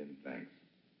a million thanks.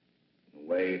 In a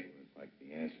way, it was like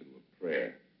the answer to a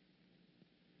prayer.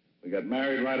 We got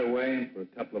married right away, and for a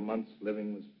couple of months,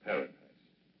 living was paradise.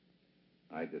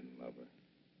 I didn't love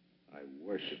her. I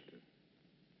worshipped her.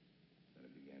 Then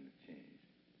it began to change.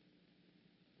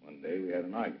 One day, we had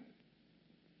an argument.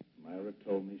 Myra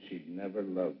told me she'd never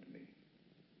loved me.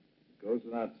 It goes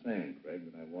without saying, Craig,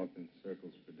 that I walked in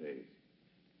circles for days.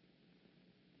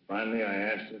 Finally, I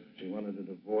asked her if she wanted a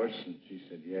divorce, and she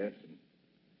said yes,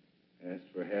 and asked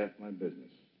for half my business.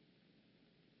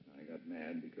 I got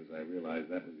mad because I realized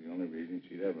that was the only reason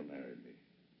she'd ever married me.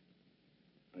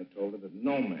 I told her that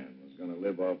no man was going to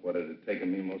live off what it had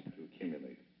taken me most to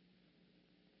accumulate.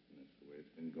 And that's the way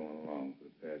it's been going along for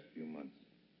the past few months.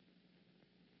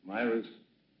 Myra's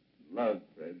in love,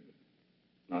 Fred,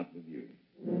 but not with you.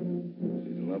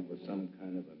 She's in love with some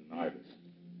kind of an artist.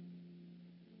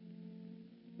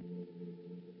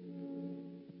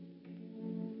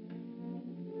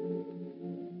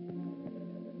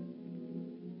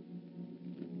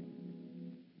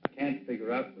 I can't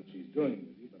figure out what she's doing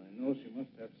with you, but I know she must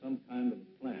have some kind of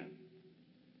a plan.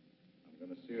 I'm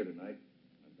going to see her tonight.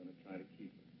 I'm going to try to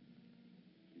keep her.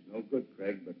 She's no good,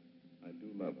 Craig, but I do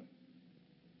love her.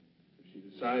 If she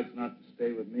decides not to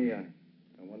stay with me, I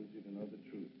wanted you to know the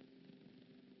truth.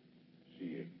 She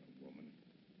isn't a woman.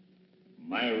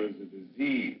 Myra's a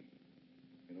disease.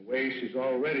 In a way, she's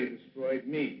already destroyed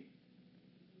me.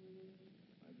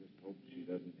 I just hope she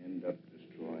doesn't end up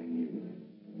destroying you.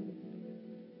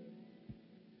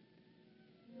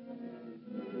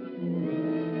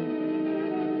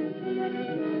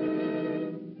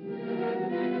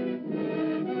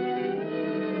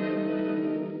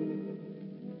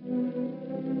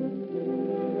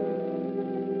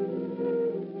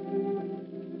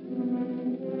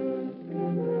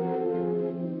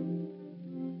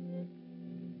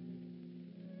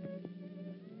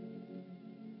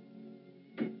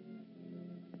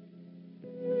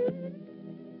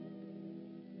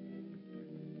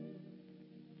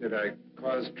 Did I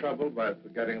cause trouble by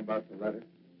forgetting about the letter?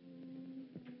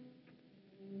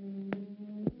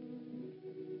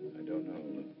 I don't know,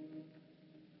 Lou.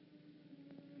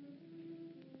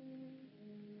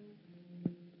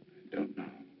 I don't know.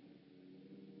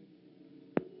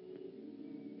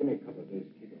 Give me a couple of days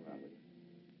to keep around with you.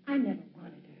 I never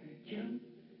wanted to hurt Joe.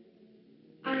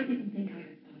 I didn't think I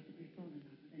could possibly fall in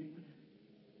love with anyone else.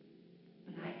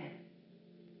 But I had.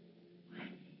 Why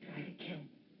did he try to kill me?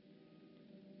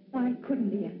 Why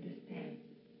couldn't he understand?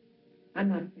 I'm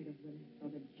not afraid of Willis or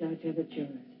the judge or the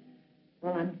jurors.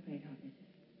 All I'm afraid of is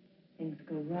if things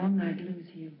go wrong, I'd lose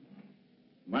you.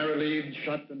 Myra Leeds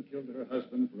shot and killed her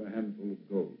husband for a handful of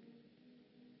gold.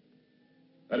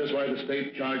 That is why the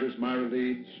state charges Myra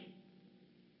Leeds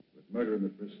with murder in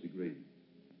the first degree.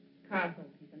 Carl,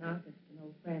 he's an artist, an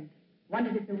old friend.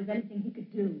 Wondered if there was anything he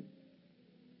could do.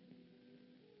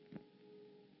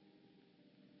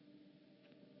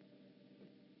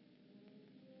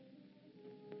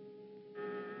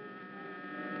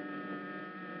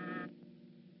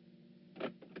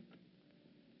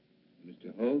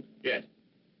 Mr. Holt? Yes.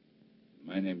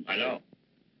 My name's... I know.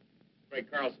 Ray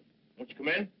Carlson. Won't you come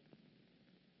in?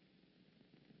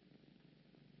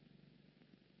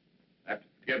 I have to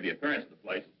forgive the appearance of the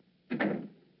place.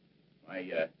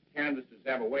 My canvases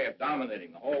have a way of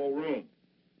dominating the whole room.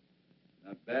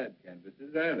 Not bad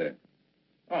canvases, are there?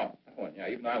 Oh, that one, yeah.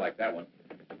 Even I like that one.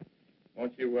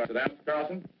 Won't you sit down, Mr.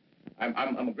 Carlson?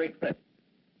 I'm a great friend.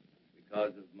 Because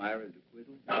of Myra's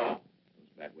acquittal? No. It was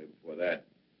back way before that.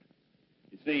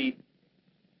 You see,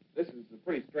 this is a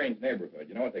pretty strange neighborhood.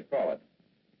 You know what they call it?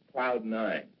 Cloud 9.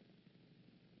 I guess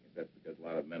that's because a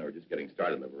lot of men who are just getting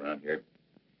started live around here.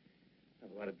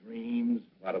 Have a lot of dreams,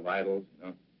 a lot of idols, you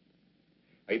know.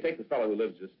 Now, you take the fellow who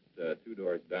lives just 2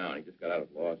 doors down. He just got out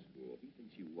of law school. He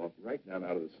thinks you walk right down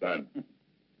out of the sun.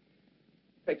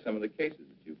 Take some of the cases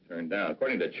that you've turned down.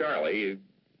 According to Charlie, if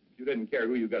you didn't care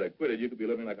who you got acquitted, you could be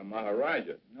living like a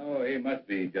Maharaja. No, he must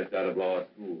be just out of law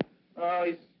school. Oh,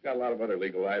 he's got a lot of other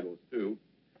legal idols, too.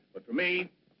 But for me,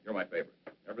 you're my favorite.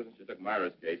 Ever since you took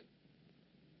Myra's case.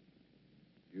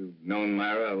 You've known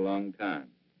Myra a long time.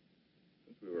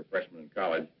 Since we were freshmen in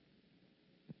college.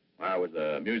 Myra was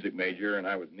a music major, and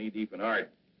I was knee-deep in art.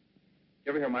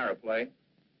 You ever hear Myra play?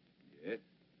 Yes.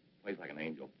 Plays like an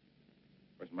angel. Of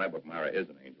course, in my book, Myra is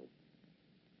an angel.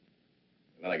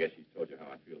 And then I guess she's told you how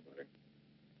I feel about her.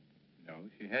 No,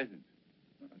 she hasn't.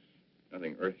 Well, it's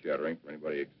nothing earth-shattering for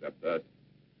anybody except us.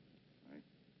 I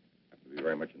have to be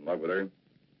very much in love with her.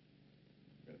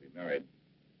 We're going to be married.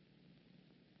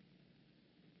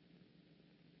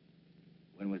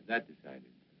 When was that decided?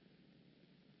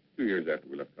 2 years after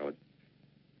we left college.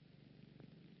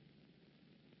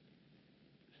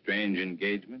 Strange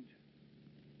engagement?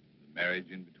 The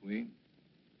marriage in between?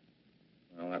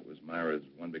 Well, that was Myra's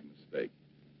one big mistake.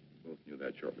 We both knew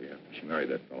that shortly after she married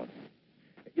that fella.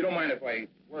 You don't mind if I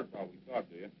work while we talk,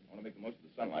 do you? I want to make the most of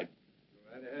the sunlight. Go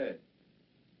right ahead.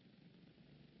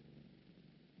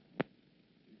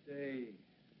 You say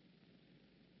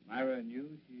Myra knew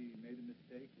she made a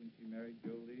mistake when she married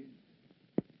Joe Leeds?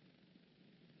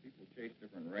 People chase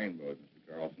different rainbows,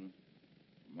 Mr. Carlson.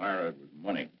 For Myra, it was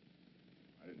money.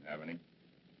 I didn't have any.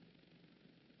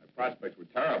 My prospects were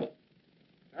terrible.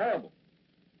 Terrible.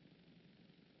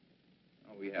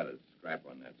 Oh, we had a scrap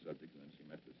on that subject, and then she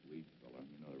met this Leeds fellow.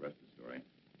 You know the rest of the story.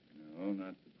 No,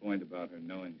 not the point about her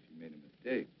knowing she made a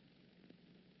mistake.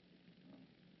 Well,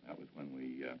 that was when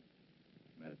we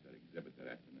met at that exhibit that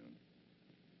afternoon.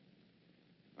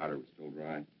 Powder was still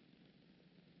dry.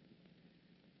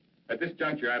 At this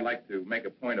juncture, I'd like to make a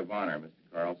point of honor,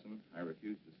 Mr. Carlson. I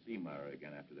refused to see Myra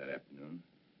again after that afternoon.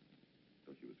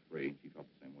 Until she was free. She felt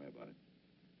the same way about it.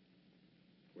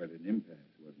 Quite an impasse,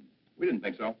 wasn't it? We didn't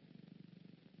think so.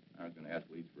 I was going to ask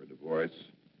Leeds for a divorce. I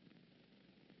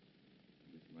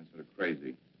guess he went sort of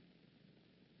crazy.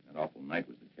 That awful night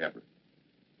was the capper.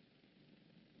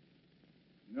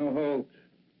 You know, Holt,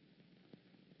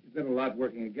 you've got a lot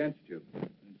working against you.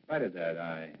 In spite of that,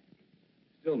 I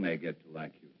still may get to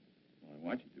like you. Well, I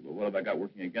want you to, but what have I got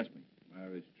working against me?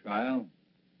 Myra's trial?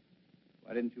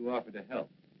 Why didn't you offer to help?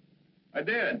 I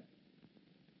did.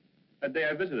 That day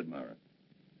I visited Myra.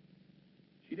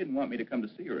 She didn't want me to come to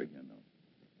see her again, though,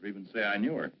 or even say I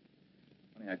knew her.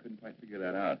 Funny, I couldn't quite figure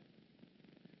that out.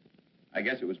 I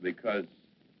guess it was because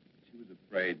she was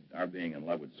afraid our being in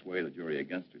love would sway the jury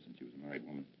against her since she was a married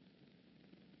woman.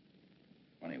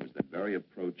 Funny, it was that very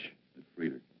approach that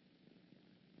freed her.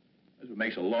 That's what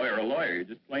makes a lawyer a lawyer. You're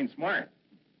just plain smart.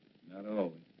 Not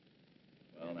always.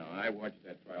 Well, now, I watched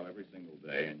that trial every single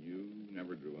day, and you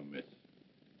never drew a miss.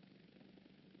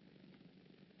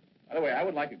 By the way, I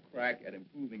would like a crack at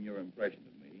improving your impression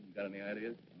of me. You got any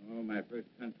ideas? Oh, my first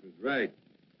hunch was right.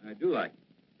 I do like you.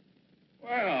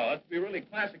 Well, let's be really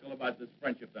classical about this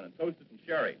friendship, then, and toast it in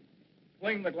sherry.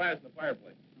 Fling the glass in the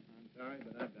fireplace. I'm sorry,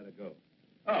 but I've got to go.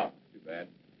 Oh, too bad.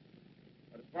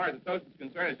 But as far as the toast is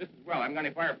concerned, it's just as well. I haven't got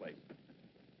any fireplace.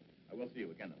 I will see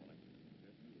you again, though, won't I?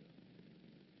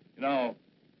 You know,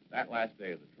 that last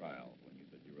day of the trial, when you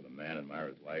said you were the man in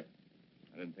Myra's life,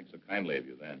 I didn't think so kindly of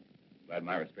you then. I'm glad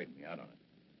Myra straightened me out on it.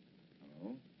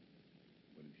 Oh?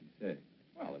 What did she say?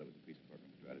 Well, that it was a piece of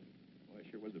courtroom strategy. Well, it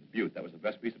sure was a beaut. That was the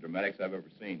best piece of dramatics I've ever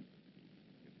seen. I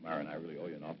guess Myra and I really owe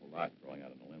you an awful lot for going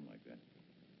out on a limb like that.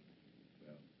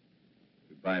 Well,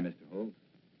 Bye, Mr. Holt.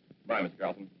 Bye, Mr.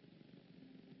 Carlson.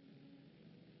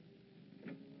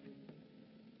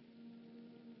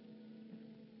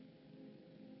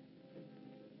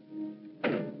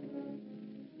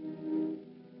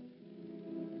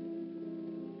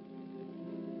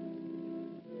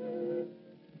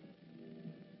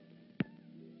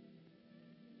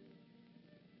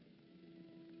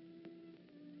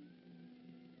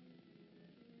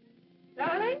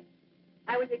 Darling,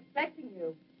 I was expecting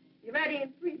you. Be ready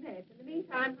in 3 minutes. In the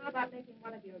meantime, how about making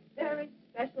one of your very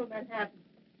special Manhattans?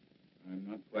 I'm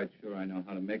not quite sure I know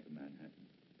how to make a Manhattan.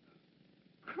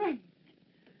 Craig,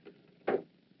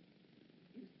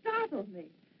 you startled me.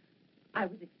 I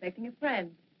was expecting a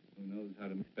friend. Who knows how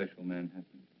to make special Manhattan?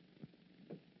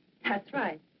 That's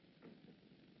right.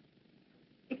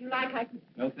 If you like, I can...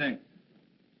 No, thanks.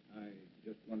 I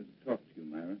just wanted to talk to you,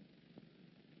 Myra.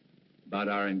 About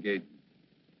our engagement.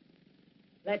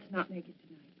 Let's not make it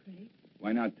tonight, Craig.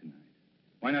 Why not tonight?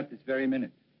 Why not this very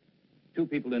minute? Two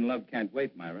people in love can't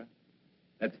wait, Myra.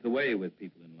 That's the way with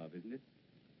people in love, isn't it?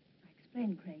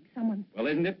 Explain, Craig. Someone... Well,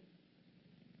 isn't it?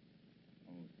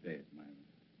 Oh, say it, Myra.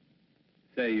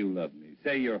 Say you love me.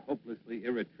 Say you're hopelessly,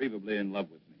 irretrievably in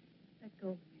love with me. Let go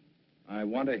of me. I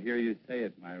want to hear you say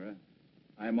it, Myra.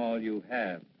 I'm all you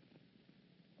have.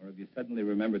 Or have you suddenly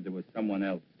remembered there was someone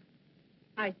else?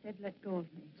 I said let go of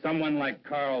me. Someone like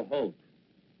Carl Holt.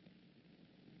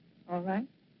 All right?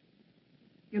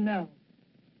 You know.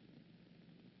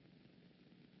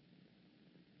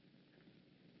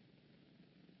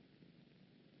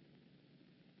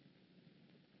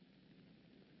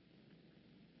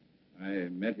 I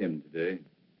met him today.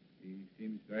 He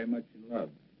seems very much in love.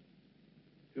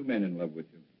 Two men in love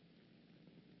with you.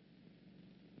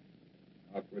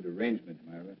 Awkward arrangement,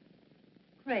 Myra.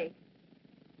 Craig,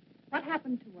 what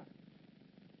happened to us?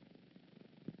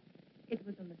 It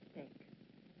was a mistake.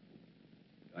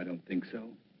 I don't think so.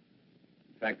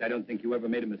 In fact, I don't think you ever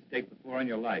made a mistake before in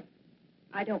your life.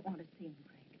 I don't want to see him,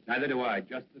 Craig. Neither do I.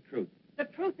 Just the truth. The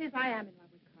truth is I am in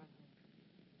love with Carl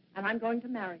Holt. And I'm going to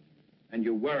marry him. And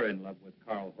you were in love with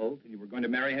Carl Holt, and you were going to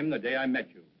marry him the day I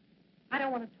met you. I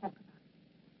don't want to talk about it.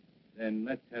 Then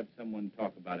let's have someone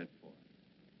talk about it for us.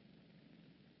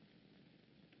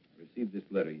 I received this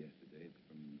letter yesterday. It's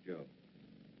from Joe.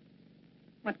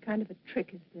 What kind of a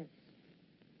trick is this?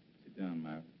 Sit down,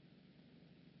 Myra.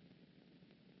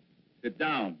 Sit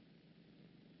down.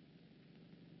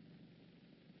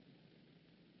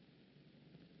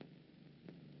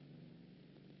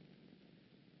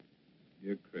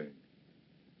 Dear Craig,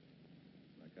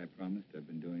 like I promised, I've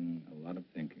been doing a lot of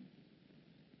thinking.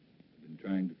 I've been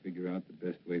trying to figure out the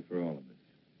best way for all of us.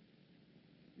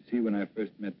 You see, when I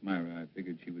first met Myra, I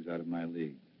figured she was out of my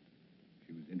league.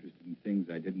 She was interested in things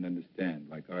I didn't understand,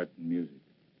 like art and music.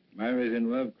 Myra's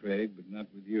in love, Craig, but not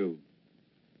with you.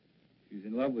 She's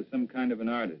in love with some kind of an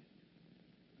artist.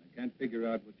 I can't figure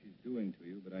out what she's doing to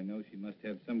you, but I know she must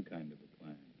have some kind of a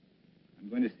plan. I'm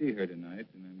going to see her tonight,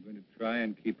 and I'm going to try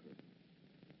and keep her.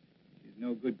 She's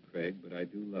no good, Craig, but I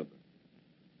do love her.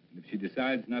 And if she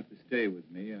decides not to stay with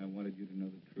me, I wanted you to know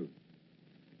the truth.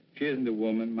 She isn't a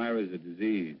woman. Myra's a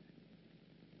disease.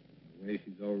 The way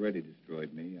she's already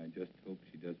destroyed me, I just hope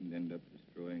she doesn't end up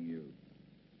destroying you.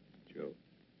 Joe.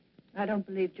 I don't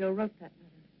believe Joe wrote that letter.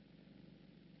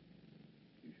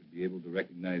 You should be able to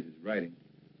recognize his writing.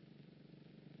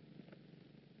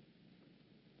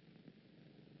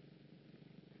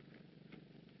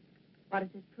 What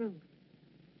does it prove?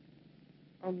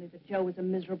 Only that Joe was a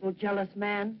miserable, jealous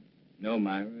man? No,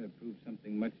 Myra, it proves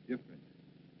something much different.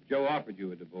 Joe offered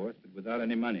you a divorce, but without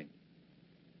any money.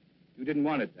 You didn't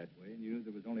want it that way, and you knew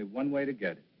there was only one way to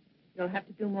get it. You'll have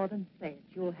to do more than say it.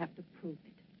 You'll have to prove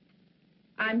it.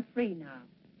 I'm free now.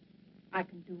 I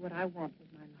can do what I want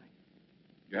with my life.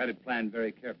 You had it planned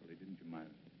very carefully, didn't you, Myra? To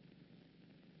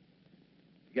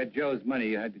get Joe's money,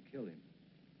 you had to kill him.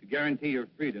 To guarantee your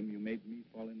freedom, you made me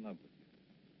fall in love with you.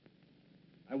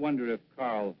 I wonder if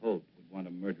Carl Holt would want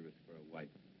a murderess for a wife.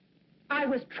 I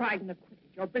was tried and acquitted.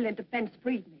 Your brilliant defense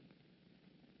freed me.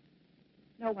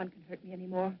 No one can hurt me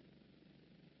anymore.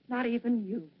 Not even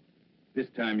you. This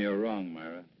time you're wrong,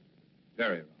 Myra.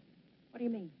 Very wrong. What do you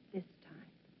mean, this time?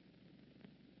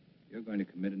 You're going to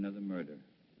commit another murder.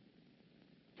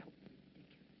 Totally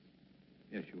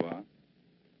ridiculous. Yes, you are.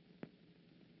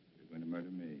 You're going to murder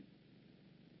me.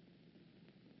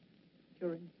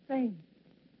 You're insane.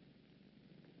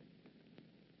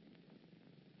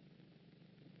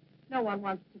 No one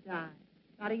wants to die.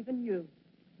 Not even you.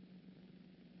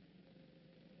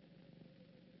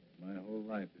 My whole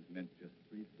life has meant just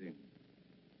three things.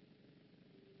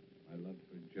 My love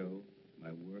for Joe,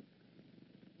 my work,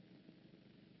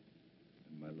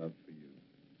 and my love for you.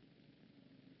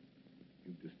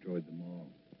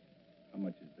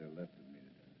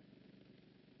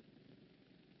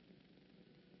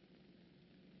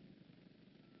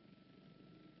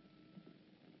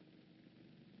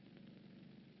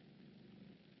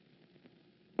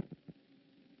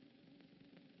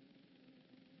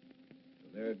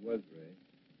 There it was, Ray.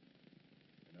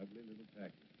 An ugly little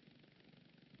package.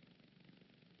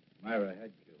 Myra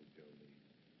had killed Joe Leeds,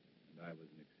 and I was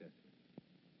an accessory.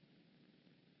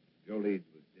 Joe Leeds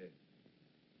was dead.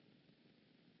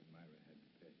 And Myra had to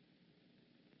pay.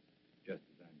 Just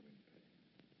as I'm going to pay.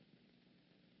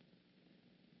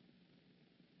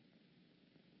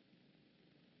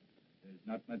 There's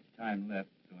not much time left,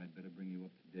 so I'd better bring you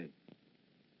up to date.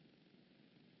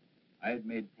 I had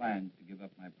made plans to give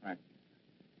up my practice.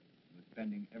 I was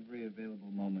spending every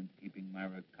available moment keeping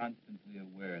Myra constantly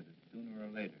aware that sooner or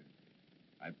later,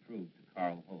 I proved to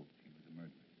Carl Holt she was a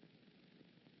murderer.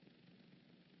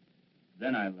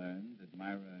 Then I learned that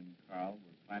Myra and Carl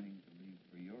were planning to leave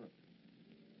for Europe.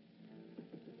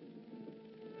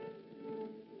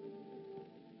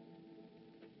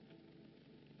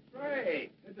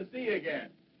 Great. Good to see you again.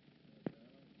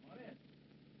 Come on in.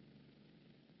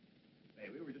 Hey,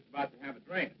 we were just about to have a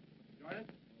drink. Want to join us?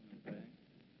 Okay.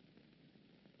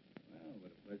 Well,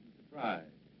 what a pleasant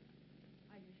surprise.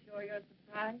 Are you sure you're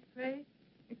surprised, Craig?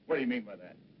 What do you mean by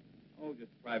that? Oh,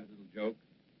 just a private little joke.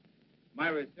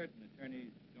 Myra is certain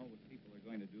attorneys know what people are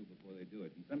going to do before they do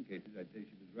it. In some cases, I'd say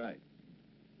she was right.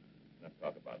 Let's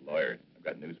talk about lawyers. I've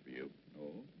got news for you.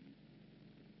 Oh?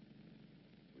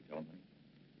 We tell them, honey?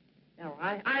 No,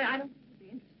 I don't think you'd be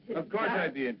interested. Of course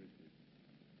I'd be interested.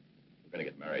 We're going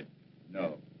to get married.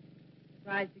 No.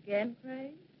 Surprised again,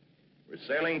 Craig? We're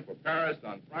sailing for Paris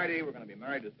on Friday. We're going to be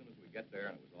married as soon as we get there,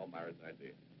 and it was all Myra's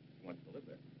idea. She wants to live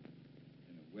there.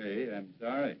 In a way, I'm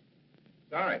sorry.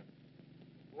 Sorry.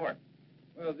 What?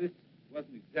 Well, this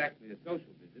wasn't exactly a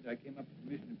social visit. I came up with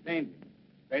permission of painting.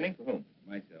 Painting for whom?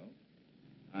 Myself.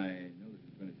 I know this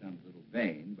is going to sound a little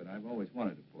vain, but I've always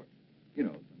wanted a portrait. You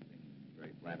know, something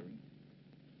very flattering.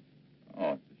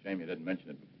 Oh, it's a shame you didn't mention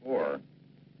it before.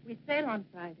 We sail on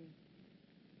Friday.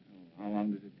 Oh, how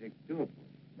long does it take to do a portrait?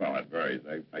 Well, it varies.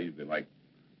 I usually like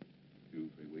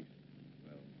 2-3 weeks.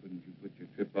 Well, couldn't you put your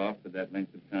trip off for that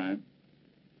length of time?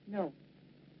 No.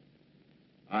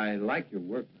 I like your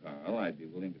work, Carl. I'd be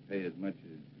willing to pay as much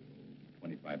as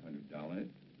 $2,500.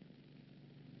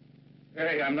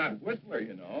 Hey, I'm not Whistler,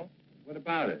 you know. What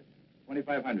about it? $2,500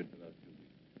 for those 2 weeks.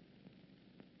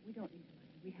 We don't need the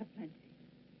money. We have plenty.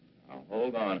 Now,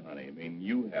 hold on, honey. I mean,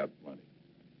 you have plenty.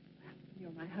 Well,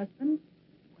 you're my husband.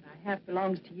 What I have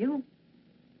belongs to you.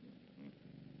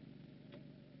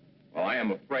 Well, I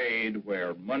am afraid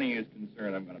where money is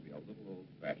concerned, I'm going to be a little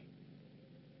old-fashioned.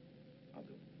 I'll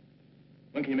do it.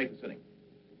 When can you make the sitting?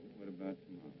 What about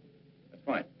tomorrow? That's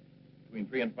fine. Between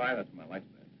 3 and 5, that's my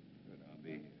lifespan. Good, I'll be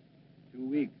here. 2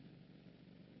 weeks.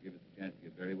 Give us a chance to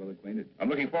get very well acquainted. I'm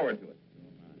looking forward to it. So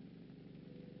am I.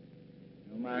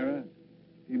 You know, Myra,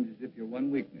 seems as if your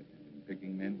one weakness is in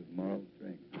picking men with moral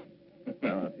strength.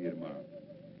 Well, I'll see you tomorrow.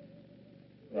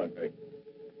 Come on, Craig.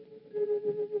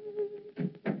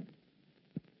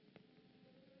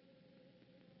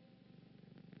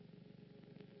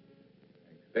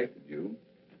 I expected you,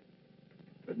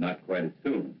 but not quite as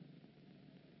soon.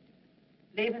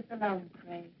 Leave us alone,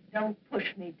 Craig. Don't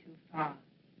push me too far.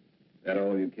 Is that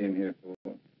all you came here for?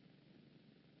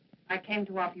 I came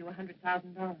to offer you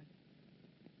 $100,000. Will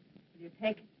you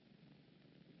take it?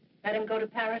 Let him go to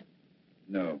Paris?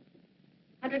 No.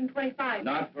 125.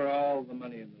 Not for all the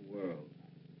money in the world.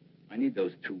 I need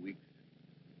those 2 weeks.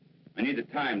 I need the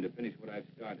time to finish what I've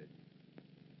started.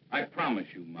 I promise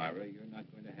you, Myra, you're not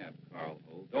going to have Carl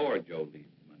Holt or Joe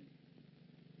Leeds' money.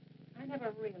 I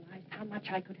never realized how much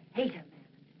I could hate a man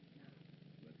until now.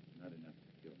 But it's not enough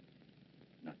to kill me.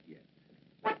 Not yet.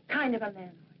 What kind of a man are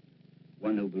you?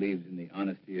 One who believes in the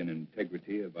honesty and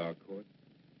integrity of our court.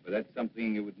 But that's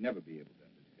something you would never be able to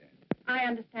understand. I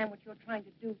understand what you're trying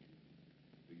to do to me.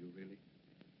 Do you really?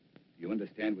 Do you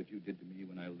understand what you did to me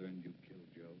when I learned you killed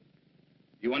Joe?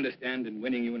 Do you understand in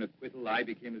winning you an acquittal, I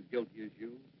became as guilty as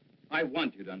you? I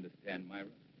want you to understand, Myra.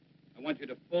 I want you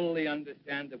to fully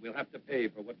understand that we'll have to pay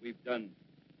for what we've done.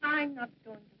 I'm not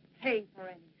going to pay for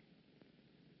anything.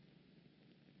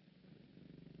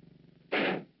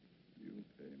 You'll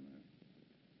pay, Myra.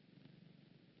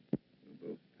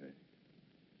 We'll both pay.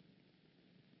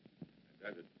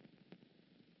 That does it.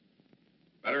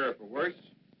 Better or for worse,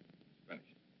 it's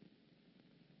finished.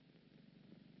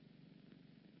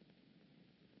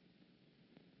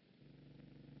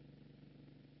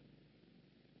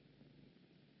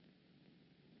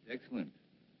 Excellent.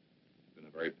 Been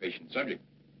a very patient subject.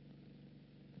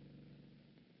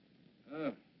 Oh,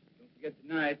 don't forget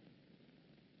tonight.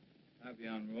 I'll be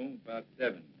on room about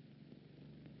 7.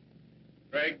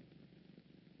 Craig?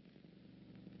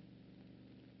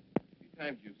 A few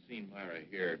times you've seen Myra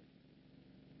here.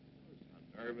 Notice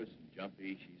how nervous and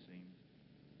jumpy she seems.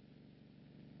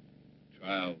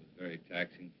 trial was very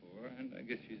taxing for her, and I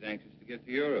guess she's anxious to get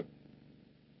to Europe.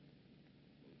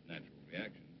 Most natural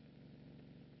reaction.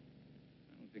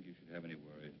 I don't think you should have any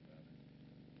worries about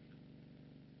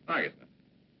her. I guess not.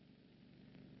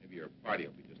 Maybe your party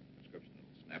will be just a prescription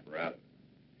that'll snap her out of it.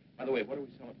 By the way, what are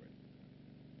we celebrating?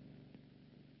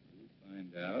 We'll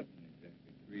find out in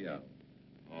exactly 3 hours.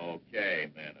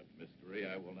 Okay, man of mystery.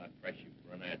 I will not press you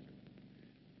for an answer.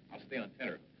 I'll stay on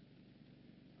tenterhooks.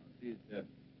 I'll see you at 7.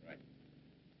 Right.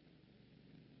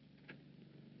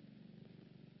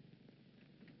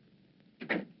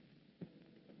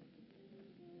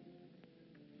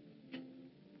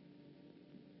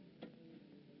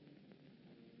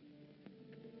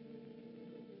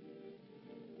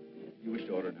 You wish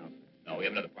to order now? No, we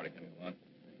have another party coming along.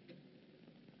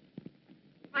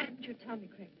 Why didn't you tell me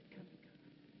Craig was coming?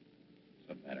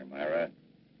 What's the matter, Myra?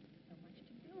 So much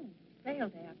to do. Sale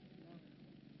day after tomorrow.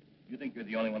 You think you're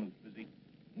the only one who's busy?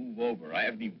 Move over. I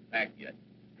haven't even packed yet.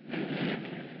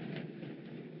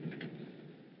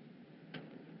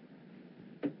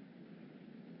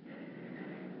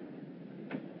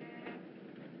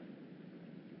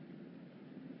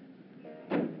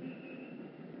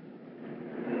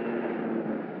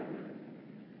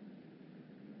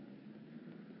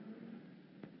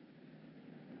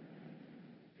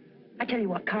 I tell you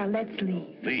what, Carl, let's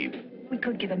leave. Leave? We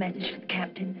could give a message to the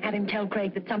captain, have him tell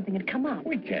Craig that something had come up.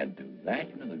 We can't do that.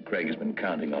 You know that Craig has been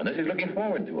counting on this. He's looking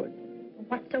forward to it.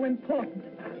 What's so important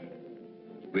about it?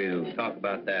 We'll talk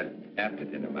about that after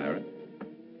dinner, Myra.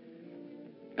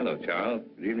 Hello, Charles.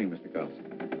 Good evening, Mr.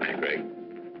 Carlson. Hi, Craig.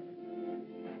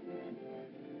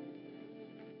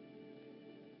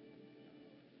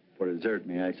 For dessert,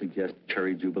 may I suggest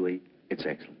cherry jubilee? It's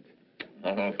excellent.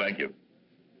 Oh, thank you.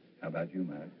 How about you,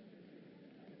 Myra?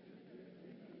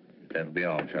 That'll be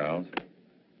all, Charles.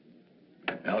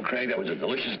 Well, Craig, that was a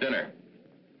delicious dinner.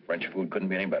 French food couldn't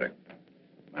be any better.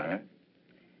 Myra,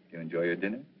 do you enjoy your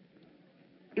dinner?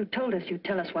 You told us you'd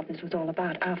tell us what this was all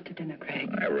about after dinner,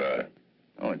 Craig. Myra.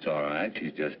 Oh, it's all right.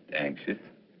 She's just anxious.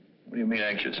 What do you mean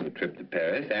anxious? A trip to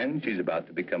Paris, and she's about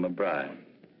to become a bride.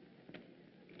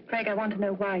 Craig, I want to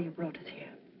know why you brought us here.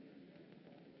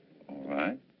 All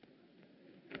right.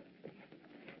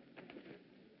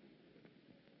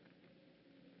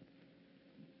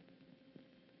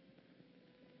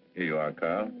 Here you are,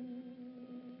 Carl.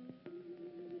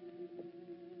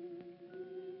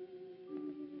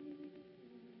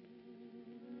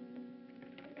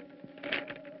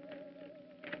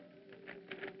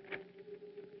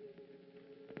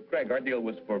 Craig, our deal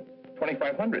was for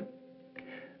 $2,500.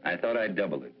 I thought I'd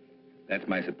double it. That's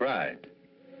my surprise.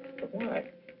 But why?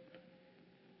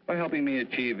 For helping me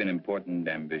achieve an important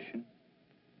ambition.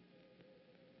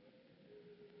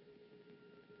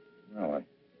 Well, I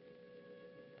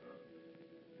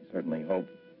certainly hope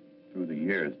through the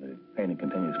years the painting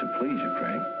continues to please you,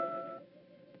 Craig.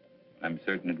 I'm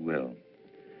certain it will.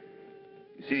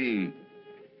 You see,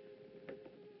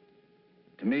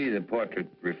 to me, the portrait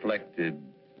reflected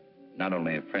not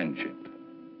only a friendship,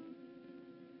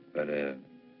 but a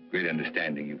great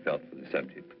understanding you felt for the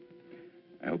subject.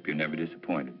 I hope you're never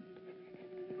disappointed.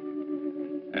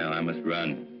 Well, I must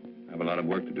run. I have a lot of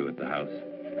work to do at the house.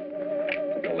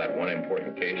 Still that one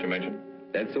important case you mentioned?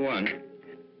 That's the one.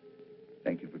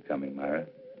 Thank you for coming, Myra.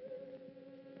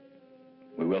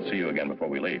 We will see you again before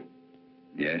we leave.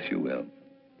 Yes, you will.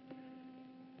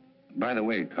 By the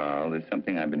way, Carl, there's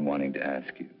something I've been wanting to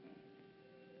ask you.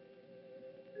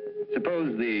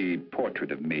 Suppose the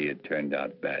portrait of me had turned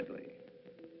out badly.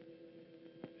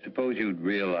 Suppose you'd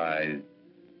realized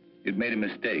you'd made a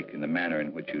mistake in the manner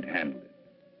in which you'd handled it.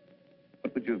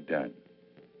 What would you have done?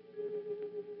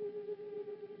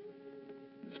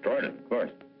 Destroyed it, of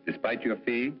course. Despite your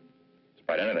fee?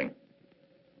 Despite anything.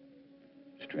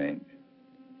 Strange.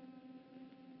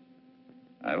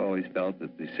 I've always felt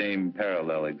that the same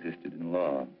parallel existed in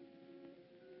law.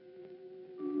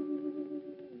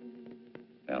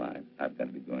 Well, I've got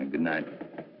to be going. Good night.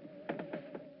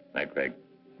 Night, Craig.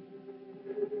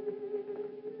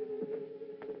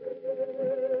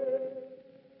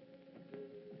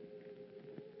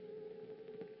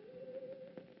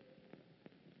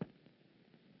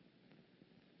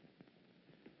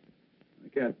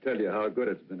 I can't tell you how good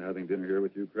it's been having dinner here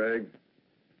with you, Craig.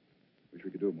 Wish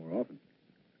we could do it more often.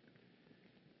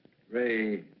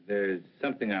 Ray, there's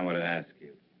something I want to ask you.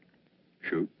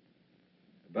 Shoot.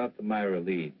 About the Myra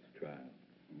Leeds trial.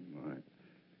 Oh, my.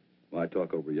 Why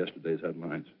talk over yesterday's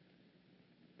headlines?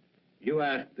 You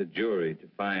asked the jury to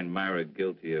find Myra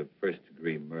guilty of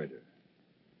first-degree murder.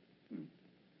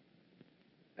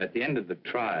 At the end of the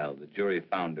trial, the jury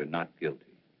found her not guilty.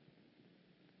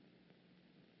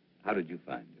 How did you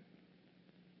find her?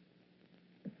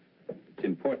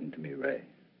 important to me, Ray.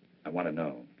 I want to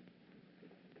know.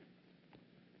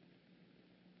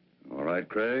 All right,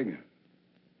 Craig.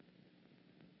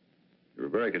 You were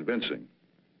very convincing.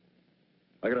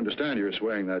 I can understand you were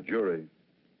swaying that jury,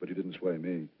 but you didn't sway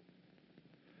me.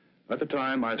 At the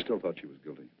time, I still thought she was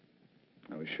guilty.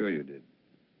 I was sure you did.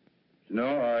 You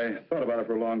know, I thought about it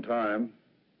for a long time.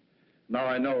 Now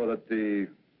I know that the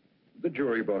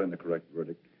jury brought in the correct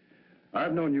verdict.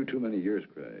 I've known you too many years,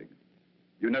 Craig.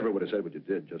 You never would have said what you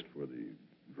did just for the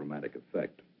dramatic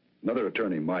effect. Another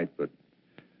attorney might, but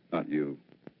not you.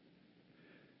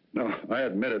 No, I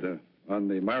admit it. On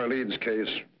the Myra Leeds case,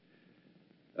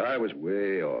 I was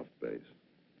way off base.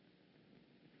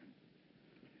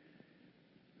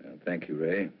 Well, thank you,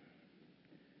 Ray.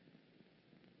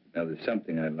 Now, there's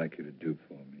something I'd like you to do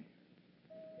for me.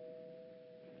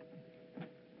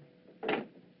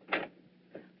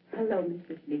 Hello,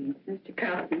 Mrs. Leeds. Mr.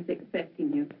 Carlson's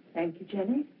expecting you. Thank you,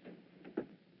 Jenny.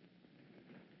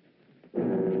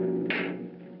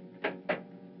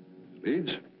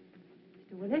 Leeds?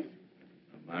 Mr. Willis?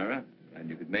 Myra, glad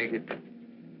you could make it.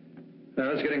 No,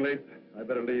 it's getting late. I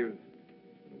better leave. It's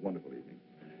been a wonderful evening.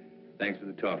 Thanks for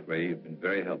the talk, Ray. You've been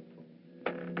very helpful.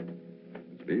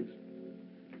 Miss Leeds?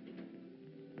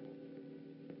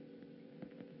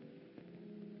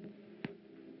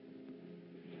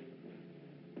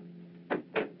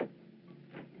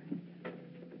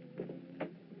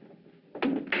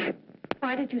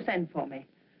 Why did you send for me?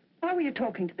 Why were you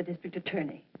talking to the district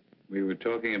attorney? We were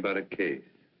talking about a case.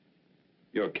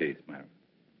 Your case, Myra.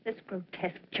 This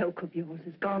grotesque joke of yours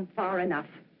has gone far enough.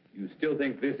 You still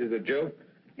think this is a joke?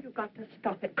 You've got to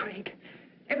stop it, Craig.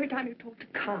 Every time you talk to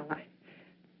Carl,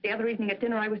 the other evening at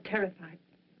dinner, I was terrified.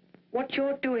 What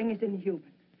you're doing is inhuman.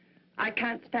 I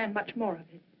can't stand much more of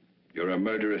it. You're a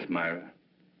murderess, Myra.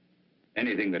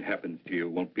 Anything that happens to you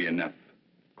won't be enough.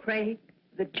 Craig,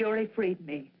 the jury freed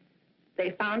me.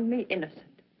 They found me innocent.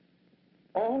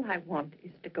 All I want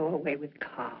is to go away with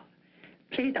Carl.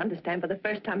 Please understand, for the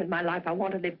first time in my life, I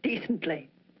want to live decently.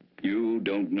 You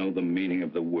don't know the meaning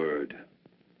of the word.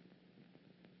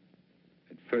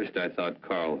 At first, I thought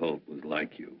Carl Holt was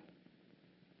like you.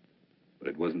 But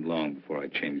it wasn't long before I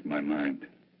changed my mind.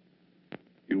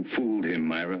 You fooled him,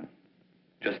 Myra.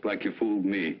 Just like you fooled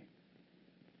me.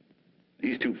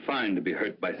 He's too fine to be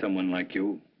hurt by someone like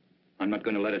you. I'm not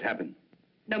going to let it happen.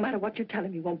 No matter what you tell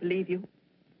him, he won't believe you.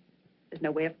 There's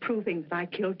no way of proving that I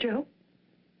killed Joe.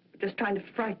 You're just trying to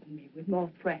frighten me with more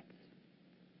threats.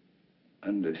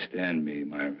 Understand me,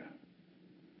 Myra.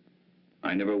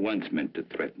 I never once meant to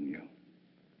threaten you.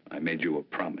 I made you a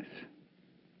promise.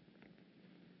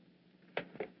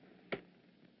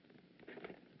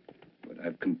 What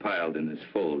I've compiled in this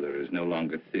folder is no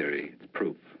longer theory, it's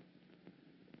proof.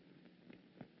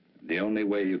 The only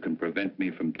way you can prevent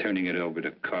me from turning it over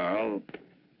to Carl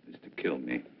is to kill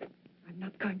me. I'm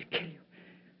not going to kill you.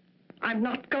 I'm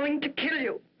not going to kill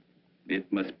you.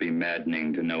 It must be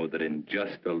maddening to know that in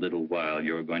just a little while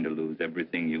you're going to lose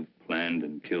everything you've planned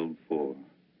and killed for.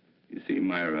 You see,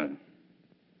 Myra,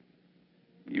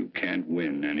 you can't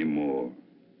win anymore.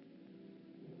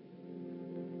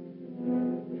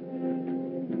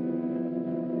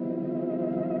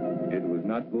 It was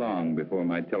not long before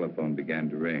my telephone began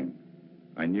to ring.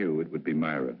 I knew it would be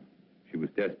Myra. She was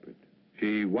desperate.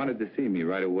 She wanted to see me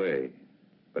right away,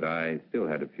 but I still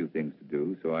had a few things to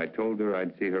do, so I told her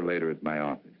I'd see her later at my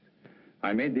office.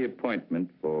 I made the appointment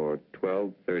for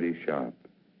 12:30 sharp.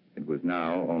 It was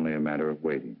now only a matter of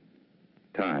waiting.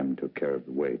 Time took care of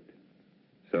the wait.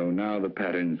 So now the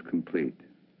pattern's complete,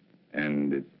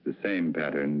 and it's the same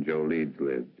pattern Joe Leeds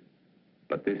lived.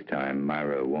 But this time,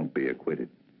 Myra won't be acquitted.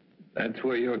 That's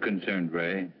where you're concerned,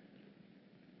 Ray.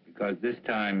 Because this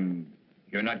time,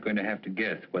 you're not going to have to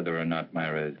guess whether or not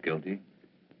Myra is guilty.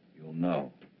 You'll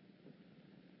know.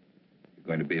 You're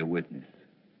going to be a witness.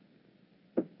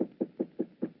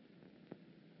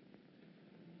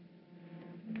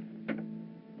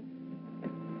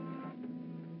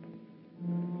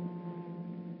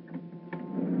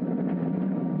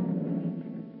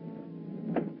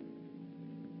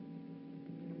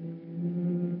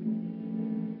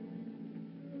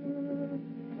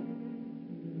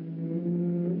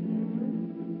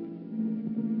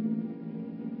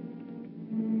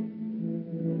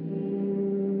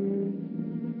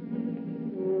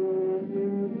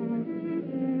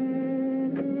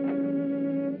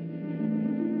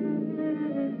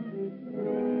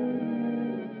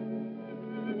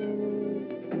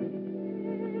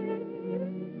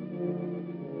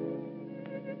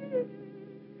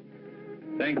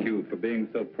 Thank you for being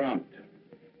so prompt.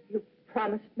 You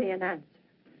promised me an answer.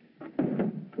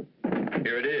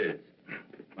 Here it is,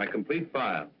 my complete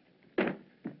file.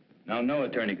 Now, no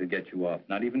attorney could get you off,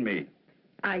 not even me.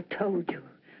 I told you,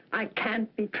 I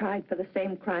can't be tried for the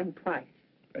same crime twice.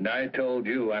 And I told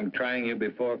you I'm trying you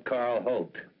before Carl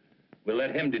Holt. We'll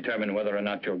let him determine whether or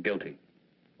not you're guilty.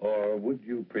 Or would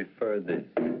you prefer this?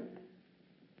 I'm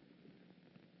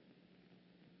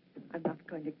not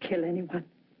going to kill anyone.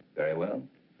 Very well.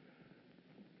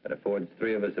 That affords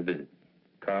three of us a visit.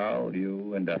 Carl,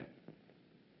 you, and I. I'm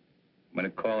going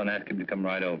to call and ask him to come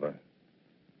right over.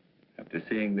 After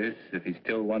seeing this, if he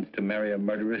still wants to marry a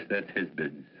murderess, that's his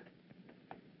business.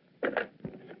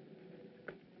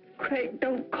 Craig,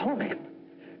 don't call him.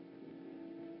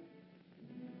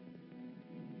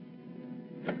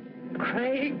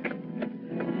 Craig.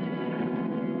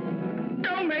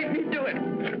 Don't make me do it.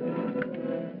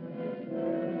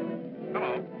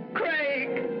 Hello.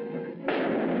 Craig.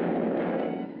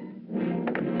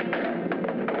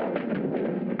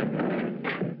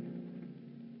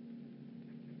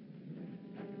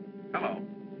 Hello.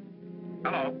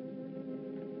 Hello.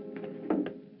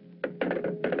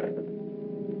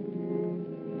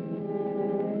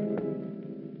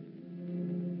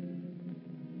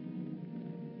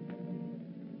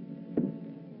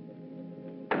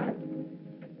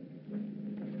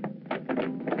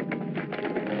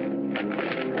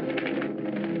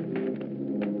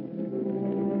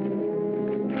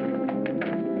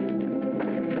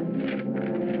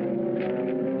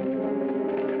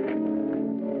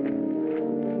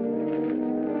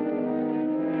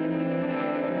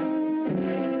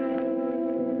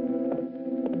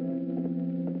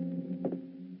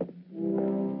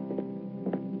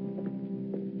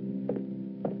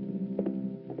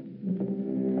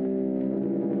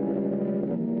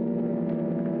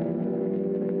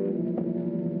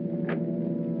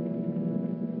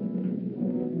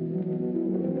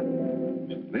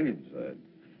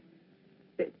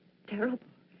 It's terrible.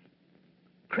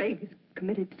 Craig has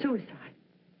committed suicide.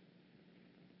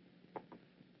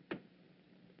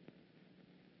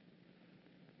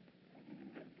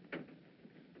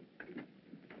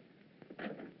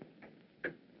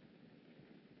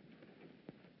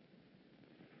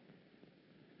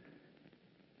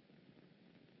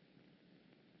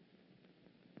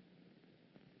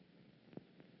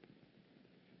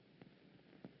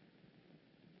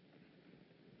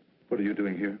 What are you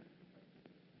doing here?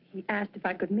 He asked if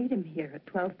I could meet him here at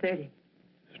 12:30.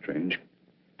 Strange.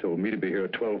 Told me to be here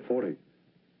at 12:40.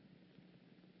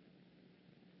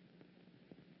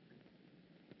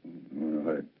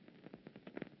 Well,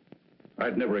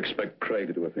 I'd never expect Craig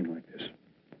to do a thing like this.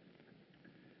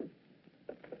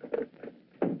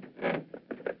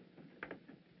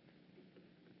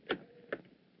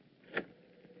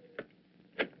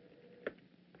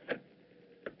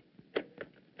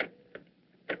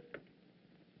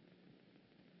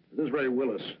 This is Ray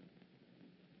Willis.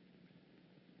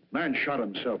 Man shot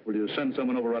himself. Will you send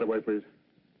someone over right away, please?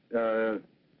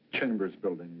 Chambers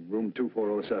building, room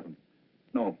 2407.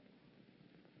 No.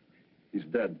 He's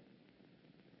dead.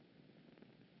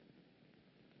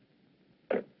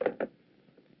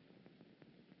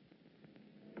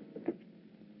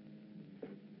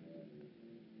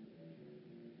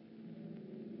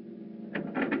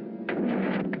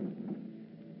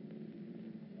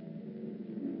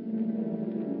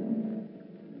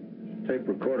 Tape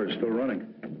recorder's still running.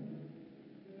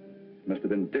 Must have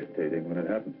been dictating when it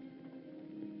happened.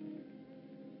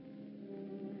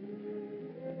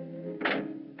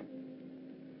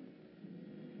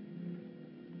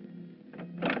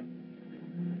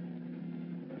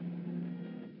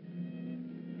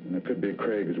 And it could be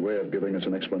Craig's way of giving us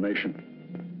an explanation.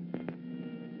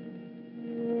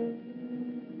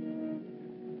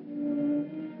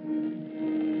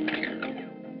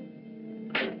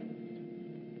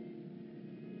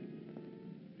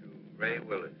 Ray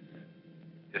Willis,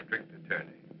 District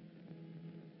Attorney.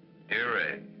 Dear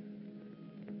Ray,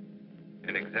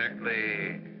 in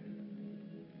exactly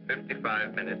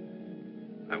 55 minutes,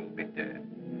 I will be dead.